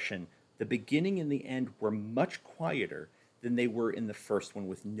compression, the beginning and the end were much quieter than they were in the first one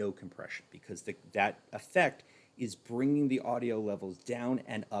with no compression, because that effect is bringing the audio levels down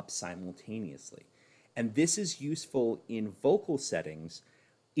and up simultaneously. And this is useful in vocal settings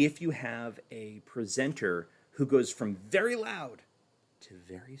if you have a presenter who goes from very loud to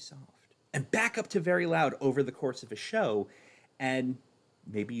very soft and back up to very loud over the course of a show. And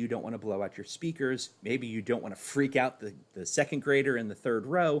maybe you don't want to blow out your speakers. Maybe you don't want to freak out the second grader in the third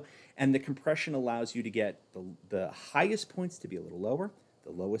row. And the compression allows you to get the highest points to be a little lower,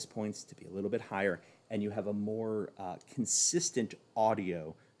 the lowest points to be a little bit higher, and you have a more consistent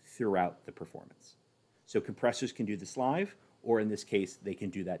audio throughout the performance. So compressors can do this live, or in this case, they can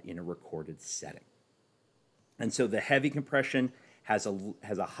do that in a recorded setting. And so the heavy compression has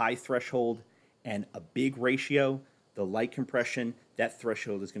a high threshold and a big ratio. The light compression, that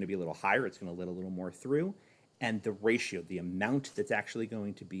threshold is going to be a little higher. It's going to let a little more through. And the ratio, the amount that's actually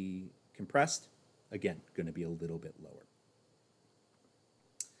going to be compressed, again, going to be a little bit lower.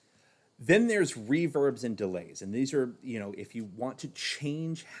 Then there's reverbs and delays. And these are, if you want to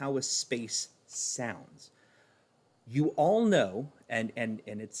change how a space sounds. You all know, and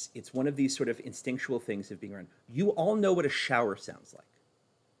it's one of these sort of instinctual things of being around, you all know what a shower sounds like.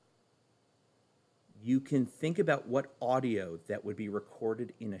 You can think about what audio that would be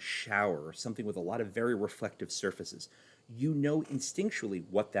recorded in a shower or something with a lot of very reflective surfaces. You know instinctually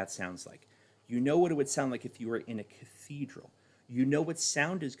what that sounds like. You know what it would sound like if you were in a cathedral. You know what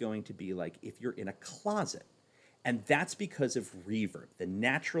sound is going to be like if you're in a closet. And that's because of reverb, the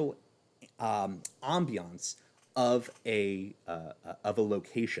natural ambiance of a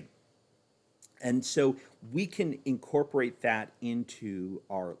location. And so we can incorporate that into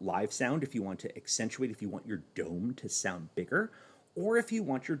our live sound if you want to accentuate, if you want your dome to sound bigger, or if you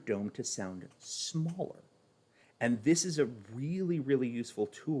want your dome to sound smaller. And this is a really, really useful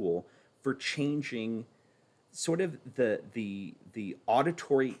tool for changing sort of the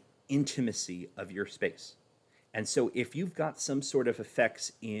auditory intimacy of your space. And so if you've got some sort of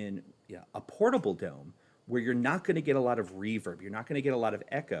effects in a portable dome where you're not going to get a lot of reverb, you're not going to get a lot of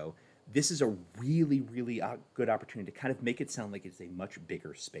echo, this is a really, really good opportunity to kind of make it sound like it's a much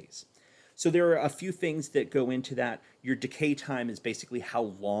bigger space. So there are a few things that go into that. Your decay time is basically how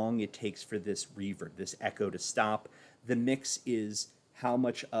long it takes for this reverb, this echo to stop. The mix is how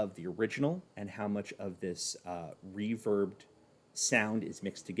much of the original and how much of this reverbed sound is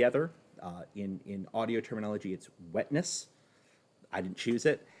mixed together. In audio terminology, it's wetness. I didn't choose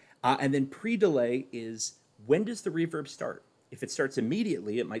it. And then pre-delay is, when does the reverb start? If it starts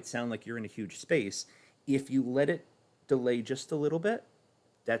immediately, it might sound like you're in a huge space. If you let it delay just a little bit,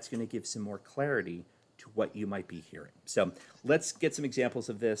 that's going to give some more clarity to what you might be hearing. So let's get some examples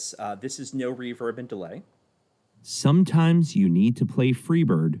of this. This is no reverb and delay. Sometimes you need to play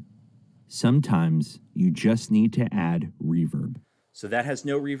Freebird. Sometimes you just need to add reverb. So that has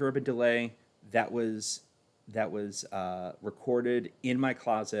no reverb and delay. That was recorded in my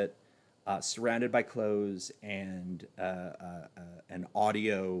closet, surrounded by clothes and an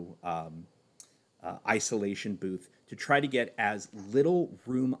audio isolation booth to try to get as little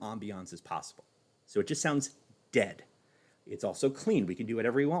room ambiance as possible. So it just sounds dead. It's also clean. We can do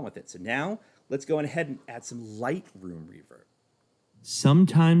whatever we want with it. So now let's go ahead and add some light room reverb.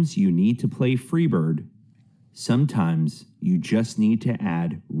 Sometimes you need to play Freebird. Sometimes you just need to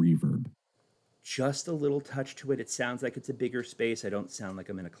add reverb. Just a little touch to it. It sounds like it's a bigger space. I don't sound like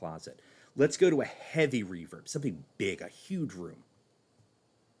I'm in a closet. Let's go to a heavy reverb, something big, a huge room.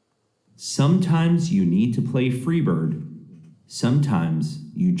 Sometimes you need to play Freebird. Sometimes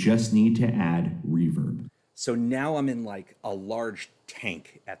you just need to add reverb. So now I'm in like a large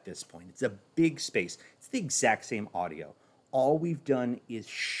tank at this point. It's a big space. It's the exact same audio. All we've done is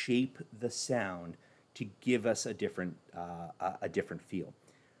shape the sound to give us a different feel.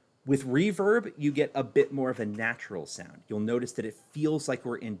 With reverb, you get a bit more of a natural sound. You'll notice that it feels like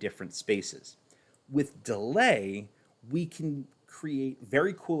we're in different spaces. With delay, we can create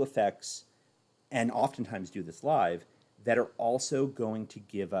very cool effects, and oftentimes do this live, that are also going to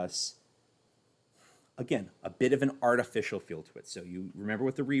give us, again, a bit of an artificial feel to it. So you remember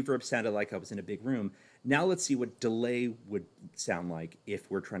what the reverb sounded like. I was in a big room. Now let's see what delay would sound like if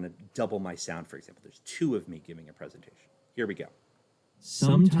we're trying to double my sound, for example. There's two of me giving a presentation. Here we go.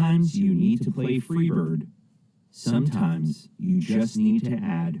 Sometimes you need to play Freebird. Sometimes you just need to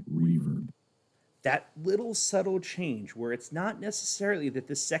add reverb. That little subtle change where it's not necessarily that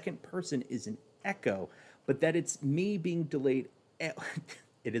the second person is an echo, but that it's me being delayed.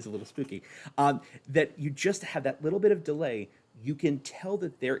 It is a little spooky. That you just have that little bit of delay. You can tell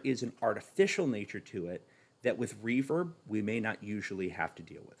that there is an artificial nature to it that with reverb, we may not usually have to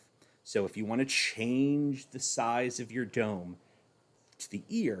deal with. So if you want to change the size of your dome to the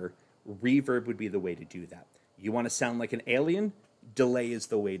ear, reverb would be the way to do that. You want to sound like an alien? Delay is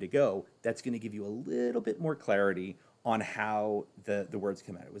the way to go. That's going to give you a little bit more clarity on how the words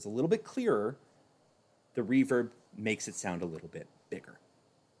come out. It was a little bit clearer. The reverb makes it sound a little bit bigger.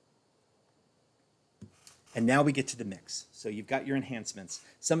 And now we get to the mix. So you've got your enhancements.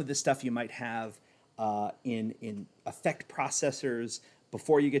 Some of the stuff you might have in effect processors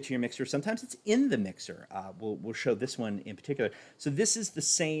before you get to your mixer. Sometimes it's in the mixer. We'll show this one in particular. So this is the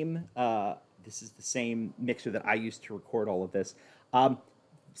same mixer that I used to record all of this.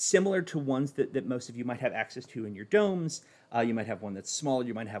 Similar to ones that most of you might have access to in your domes. You might have one that's small.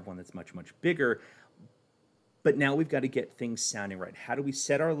 You might have one that's much, much bigger. But now we've got to get things sounding right. How do we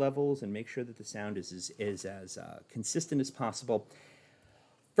set our levels and make sure that the sound is as consistent as possible?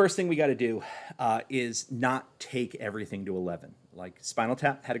 First thing we got to do is not take everything to 11. Like Spinal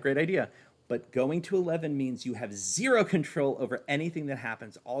Tap had a great idea, but going to 11 means you have zero control over anything that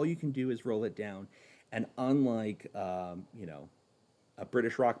happens. All you can do is roll it down. And unlike, a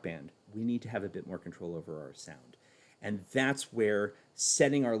British rock band, we need to have a bit more control over our sound. And that's where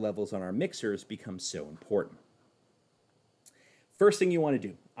setting our levels on our mixers becomes so important. First thing you want to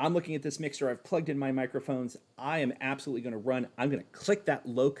do, I'm looking at this mixer, I've plugged in my microphones, I'm going to click that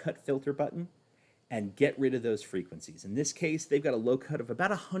low cut filter button and get rid of those frequencies. In this case, they've got a low cut of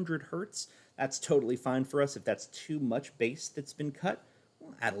about 100 hertz. That's totally fine for us. If that's too much bass that's been cut,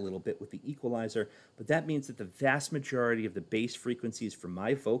 we'll add a little bit with the equalizer, but that means that the vast majority of the bass frequencies for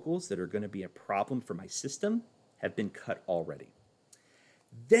my vocals that are going to be a problem for my system have been cut already.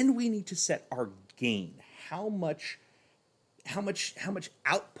 Then we need to set our gain. How much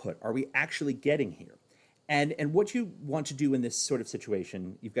output are we actually getting here? And what you want to do in this sort of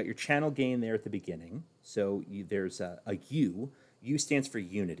situation, you've got your channel gain there at the beginning. So there's a U. U stands for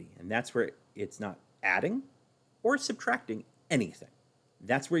unity, and that's where it's not adding or subtracting anything.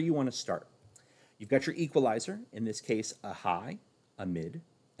 That's where you want to start. You've got your equalizer, in this case, a high, a mid,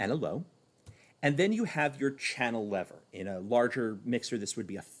 and a low. And then you have your channel lever. In a larger mixer, this would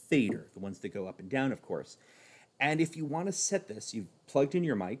be a fader, the ones that go up and down, of course. And if you want to set this, you've plugged in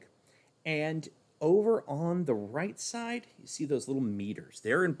your mic, and over on the right side, you see those little meters.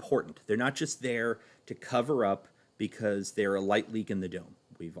 They're important. They're not just there to cover up because they're a light leak in the dome.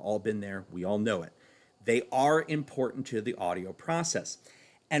 We've all been there. We all know it. They are important to the audio process.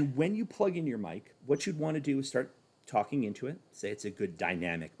 And when you plug in your mic, what you'd want to do is start talking into it. Say it's a good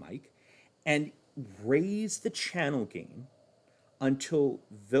dynamic mic. And raise the channel gain until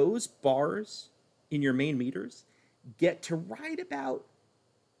those bars in your main meters get to right about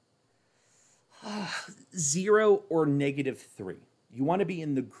 0 or -3. You want to be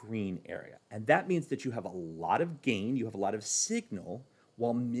in the green area. And that means that you have a lot of gain, you have a lot of signal,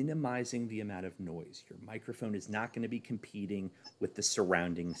 while minimizing the amount of noise. Your microphone is not going to be competing with the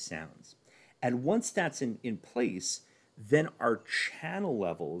surrounding sounds. And once that's in place, then our channel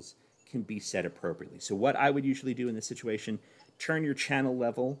levels can be set appropriately. So what I would usually do in this situation, turn your channel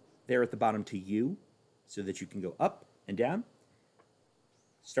level there at the bottom to U so that you can go up and down.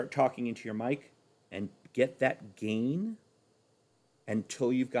 Start talking into your mic and get that gain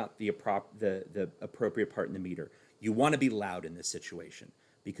until you've got the appropriate part in the meter. You want to be loud in this situation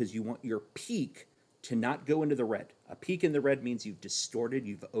because you want your peak to not go into the red. A peak in the red means you've distorted,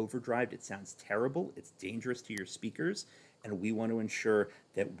 you've overdrived, it sounds terrible, it's dangerous to your speakers, and we want to ensure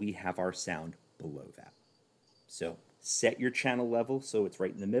that we have our sound below that. So set your channel level so it's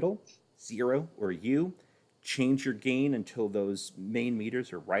right in the middle, 0 or U. Change your gain until those main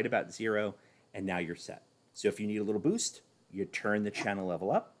meters are right about 0, and now you're set. So if you need a little boost, you turn the channel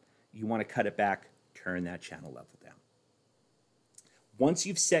level up. You want to cut it back, turn that channel level down. Once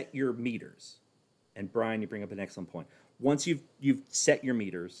you've set your meters, and Brian, you bring up an excellent point. Once you've set your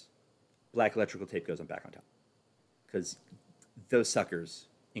meters, black electrical tape goes on back on top because those suckers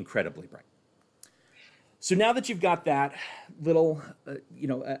incredibly bright. So now that you've got that little,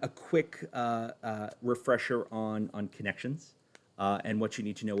 a quick refresher on connections and what you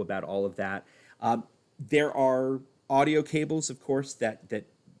need to know about all of that, there are audio cables, of course, that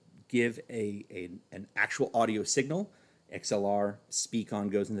give an actual audio signal. XLR, speak-on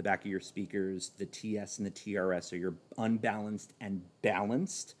goes in the back of your speakers. The TS and the TRS are your unbalanced and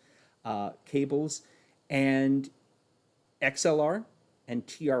balanced cables. And XLR and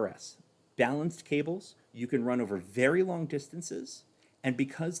TRS, balanced cables, you can run over very long distances. And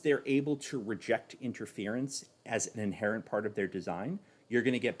because they're able to reject interference as an inherent part of their design, you're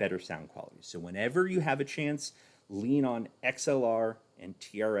going to get better sound quality. So whenever you have a chance, lean on XLR and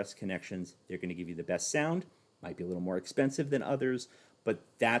TRS connections. They're going to give you the best sound. Might be a little more expensive than others, but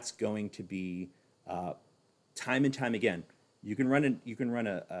that's going to be time and time again. You can run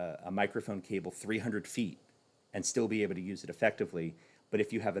a microphone cable 300 feet and still be able to use it effectively. But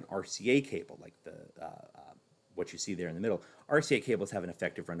if you have an RCA cable, like the what you see there in the middle, RCA cables have an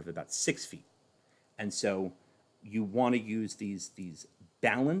effective run of about 6 feet. And so you want to use these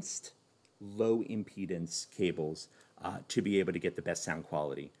balanced, low impedance cables to be able to get the best sound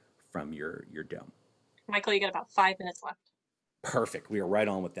quality from your dome. Michael, you got about 5 minutes left. Perfect. We are right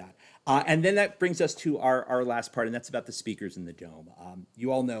on with that. And then that brings us to our last part, and that's about the speakers in the dome.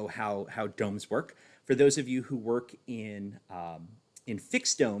 You all know how domes work. For those of you who work in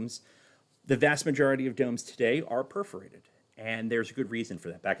fixed domes, the vast majority of domes today are perforated. And there's a good reason for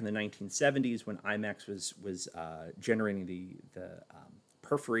that. Back in the 1970s, when IMAX was generating the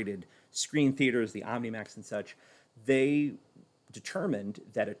perforated screen theaters, the OmniMax and such, they determined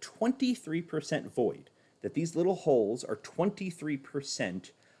that a 23% void, that these little holes are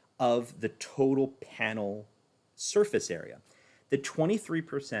 23% of the total panel surface area. The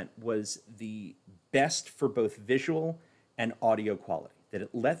 23% was the best for both visual and audio quality, that it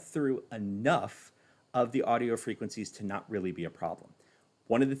let through enough of the audio frequencies to not really be a problem.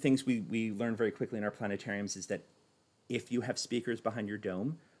 One of the things we learned very quickly in our planetariums is that if you have speakers behind your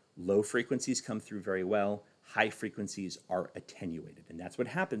dome, low frequencies come through very well, high frequencies are attenuated. And that's what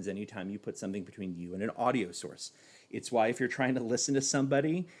happens anytime you put something between you and an audio source. It's why if you're trying to listen to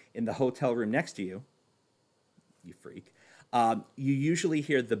somebody in the hotel room next to you, you freak, you usually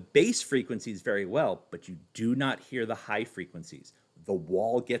hear the bass frequencies very well, but you do not hear the high frequencies. The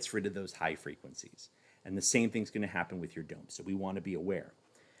wall gets rid of those high frequencies. And the same thing's going to happen with your dome. So we want to be aware.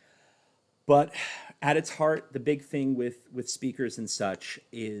 But at its heart, the big thing with speakers and such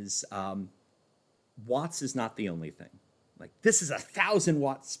is watts is not the only thing. Like, this is a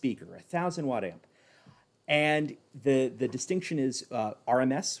 1,000-watt speaker, a 1,000-watt amp. And the distinction is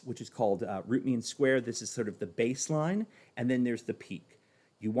RMS, which is called root mean square. This is sort of the baseline. And then there's the peak.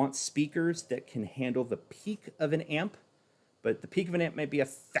 You want speakers that can handle the peak of an amp, but the peak of an amp might be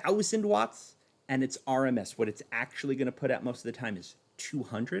 1,000 watts, and it's RMS. What it's actually going to put out most of the time is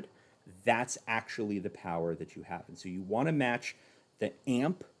 200. That's actually the power that you have. And so you want to match the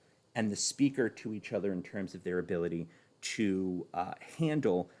amp and the speaker to each other in terms of their ability to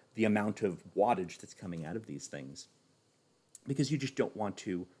handle the amount of wattage that's coming out of these things, because you just don't want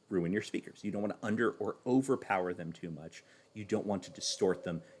to ruin your speakers. You don't want to under or overpower them too much. You don't want to distort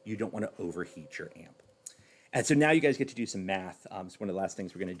them. You don't want to overheat your amp. And so now you guys get to do some math. So one of the last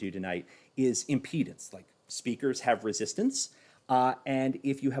things we're going to do tonight is impedance. Like, speakers have resistance. And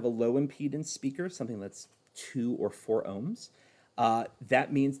if you have a low impedance speaker, something that's 2 or 4 ohms,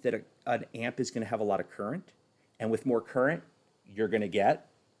 that means that an amp is going to have a lot of current. And with more current, you're going to get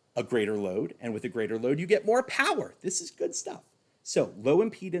a greater load. And with a greater load, you get more power. This is good stuff. So low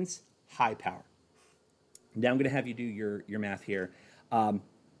impedance, high power. Now I'm going to have you do your math here.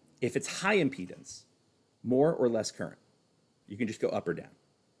 If it's high impedance, more or less current? You can just go up or down.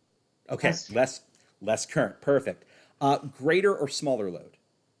 Okay, less current. Perfect. Greater or smaller load?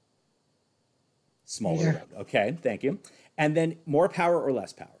 Smaller load. Okay, thank you. And then more power or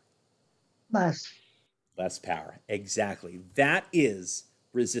less power? Less. Less power. Exactly. That is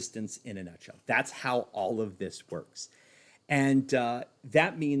resistance in a nutshell. That's how all of this works. And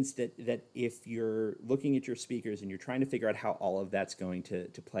that means that if you're looking at your speakers and you're trying to figure out how all of that's going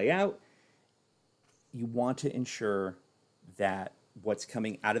to play out, you want to ensure that what's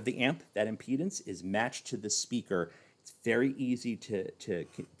coming out of the amp, that impedance, is matched to the speaker. It's very easy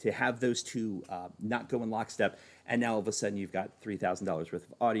to have those two not go in lockstep, and now all of a sudden you've got $3,000 worth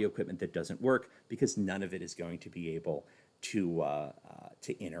of audio equipment that doesn't work because none of it is going to be able to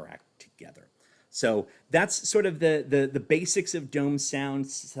interact together. So that's sort of the basics of dome sound.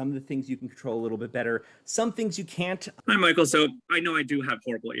 Some of the things you can control a little bit better. Some things you can't. Hi, Michael. So I know I do have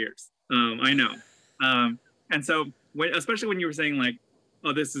horrible ears. I know. And so especially when you were saying like,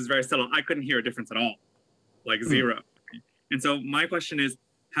 oh, this is very subtle, I couldn't hear a difference at all, like zero. And so my question is,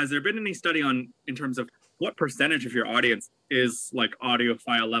 has there been any study in terms of what percentage of your audience is like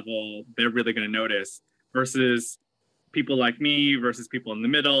audiophile level, they're really going to notice, versus people like me versus people in the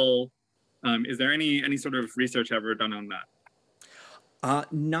middle? Is there any sort of research ever done on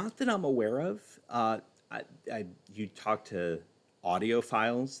that? Not that I'm aware of. You talk to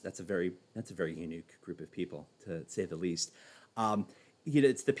audiophiles. That's a very unique group of people, to say the least.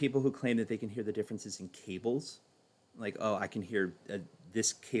 It's the people who claim that they can hear the differences in cables. Like, oh, I can hear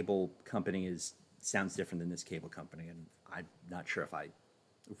this cable company sounds different than this cable company, and I'm not sure if I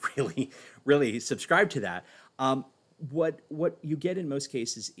really subscribe to that. What you get in most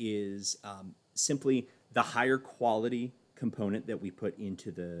cases is simply the higher quality component that we put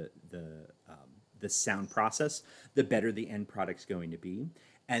into the sound process, the better the end product's going to be.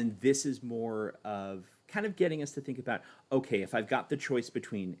 And this is more of kind of getting us to think about, okay, if I've got the choice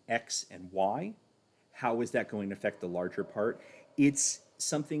between X and Y, how is that going to affect the larger part? It's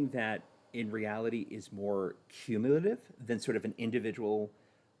something that in reality is more cumulative than sort of an individual,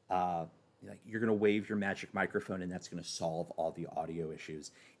 like you're going to wave your magic microphone and that's going to solve all the audio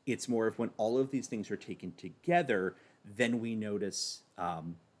issues. It's more of when all of these things are taken together, then we notice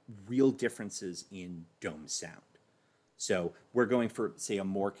real differences in dome sound. So we're going for, say, a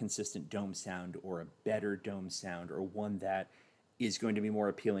more consistent dome sound or a better dome sound, or one that is going to be more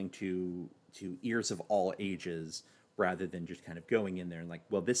appealing to ears of all ages, rather than just kind of going in there and like,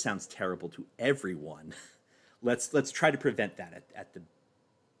 well, this sounds terrible to everyone. Let's try to prevent that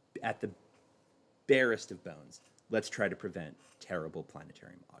at the barest of bones. Let's try to prevent terrible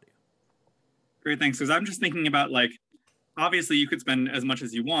planetarium audio. Great, thanks. Because I'm just thinking about, like, obviously you could spend as much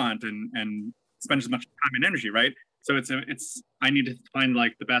as you want and spend as much time and energy, right? So I need to find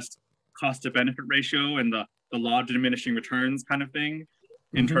like the best cost to benefit ratio and the law of diminishing returns kind of thing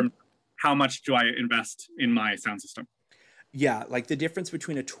in terms of how much do I invest in my sound system. Yeah, like the difference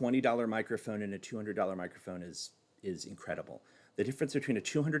between a $20 microphone and a $200 microphone is incredible. The difference between a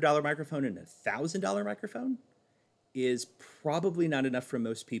 $200 microphone and a $1,000 microphone is probably not enough for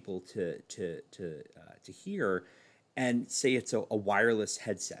most people to hear. And say it's a wireless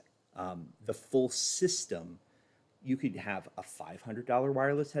headset. The full system, you could have a $500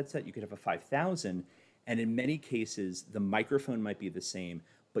 wireless headset, you could have a $5,000, and in many cases, the microphone might be the same,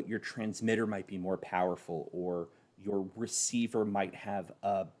 but your transmitter might be more powerful, or your receiver might have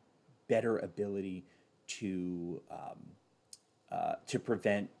a better ability to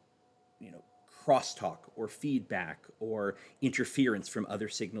prevent, crosstalk or feedback or interference from other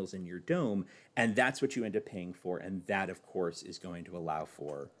signals in your dome. And that's what you end up paying for. And that, of course, is going to allow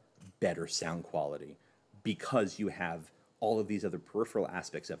for better sound quality, because you have all of these other peripheral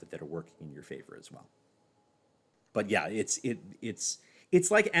aspects of it that are working in your favor as well. But yeah, it's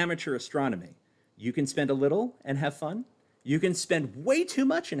like amateur astronomy. You can spend a little and have fun. You can spend way too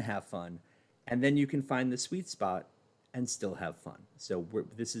much and have fun. And then you can find the sweet spot and still have fun. So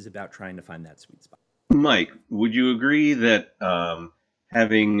this is about trying to find that sweet spot. Mike, would you agree that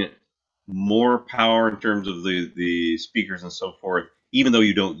having more power in terms of the speakers and so forth, even though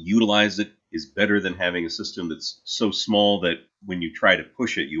you don't utilize it, is better than having a system that's so small that when you try to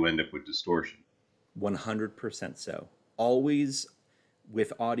push it, you end up with distortion? 100% so. Always,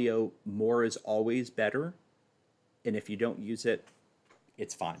 with audio, more is always better. And if you don't use it,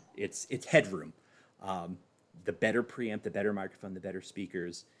 it's fine. It's headroom. The better preamp, the better microphone, the better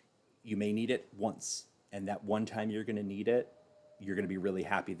speakers, you may need it once. And that one time you're going to need it, you're going to be really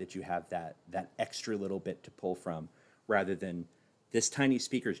happy that you have that extra little bit to pull from, rather than this tiny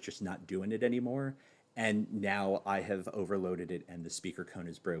speaker is just not doing it anymore. And now I have overloaded it and the speaker cone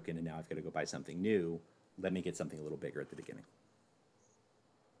is broken and now I've got to go buy something new. Let me get something a little bigger at the beginning.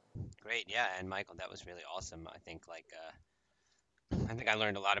 Great. Yeah. And Michael, that was really awesome. I think I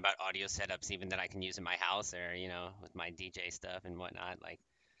learned a lot about audio setups, even that I can use in my house, or, with my DJ stuff and whatnot,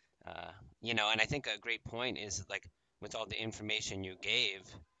 and I think a great point is, like, with all the information you gave,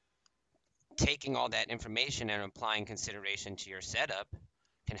 taking all that information and applying consideration to your setup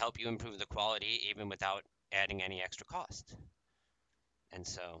can help you improve the quality even without adding any extra cost. And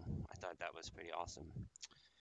so I thought that was pretty awesome.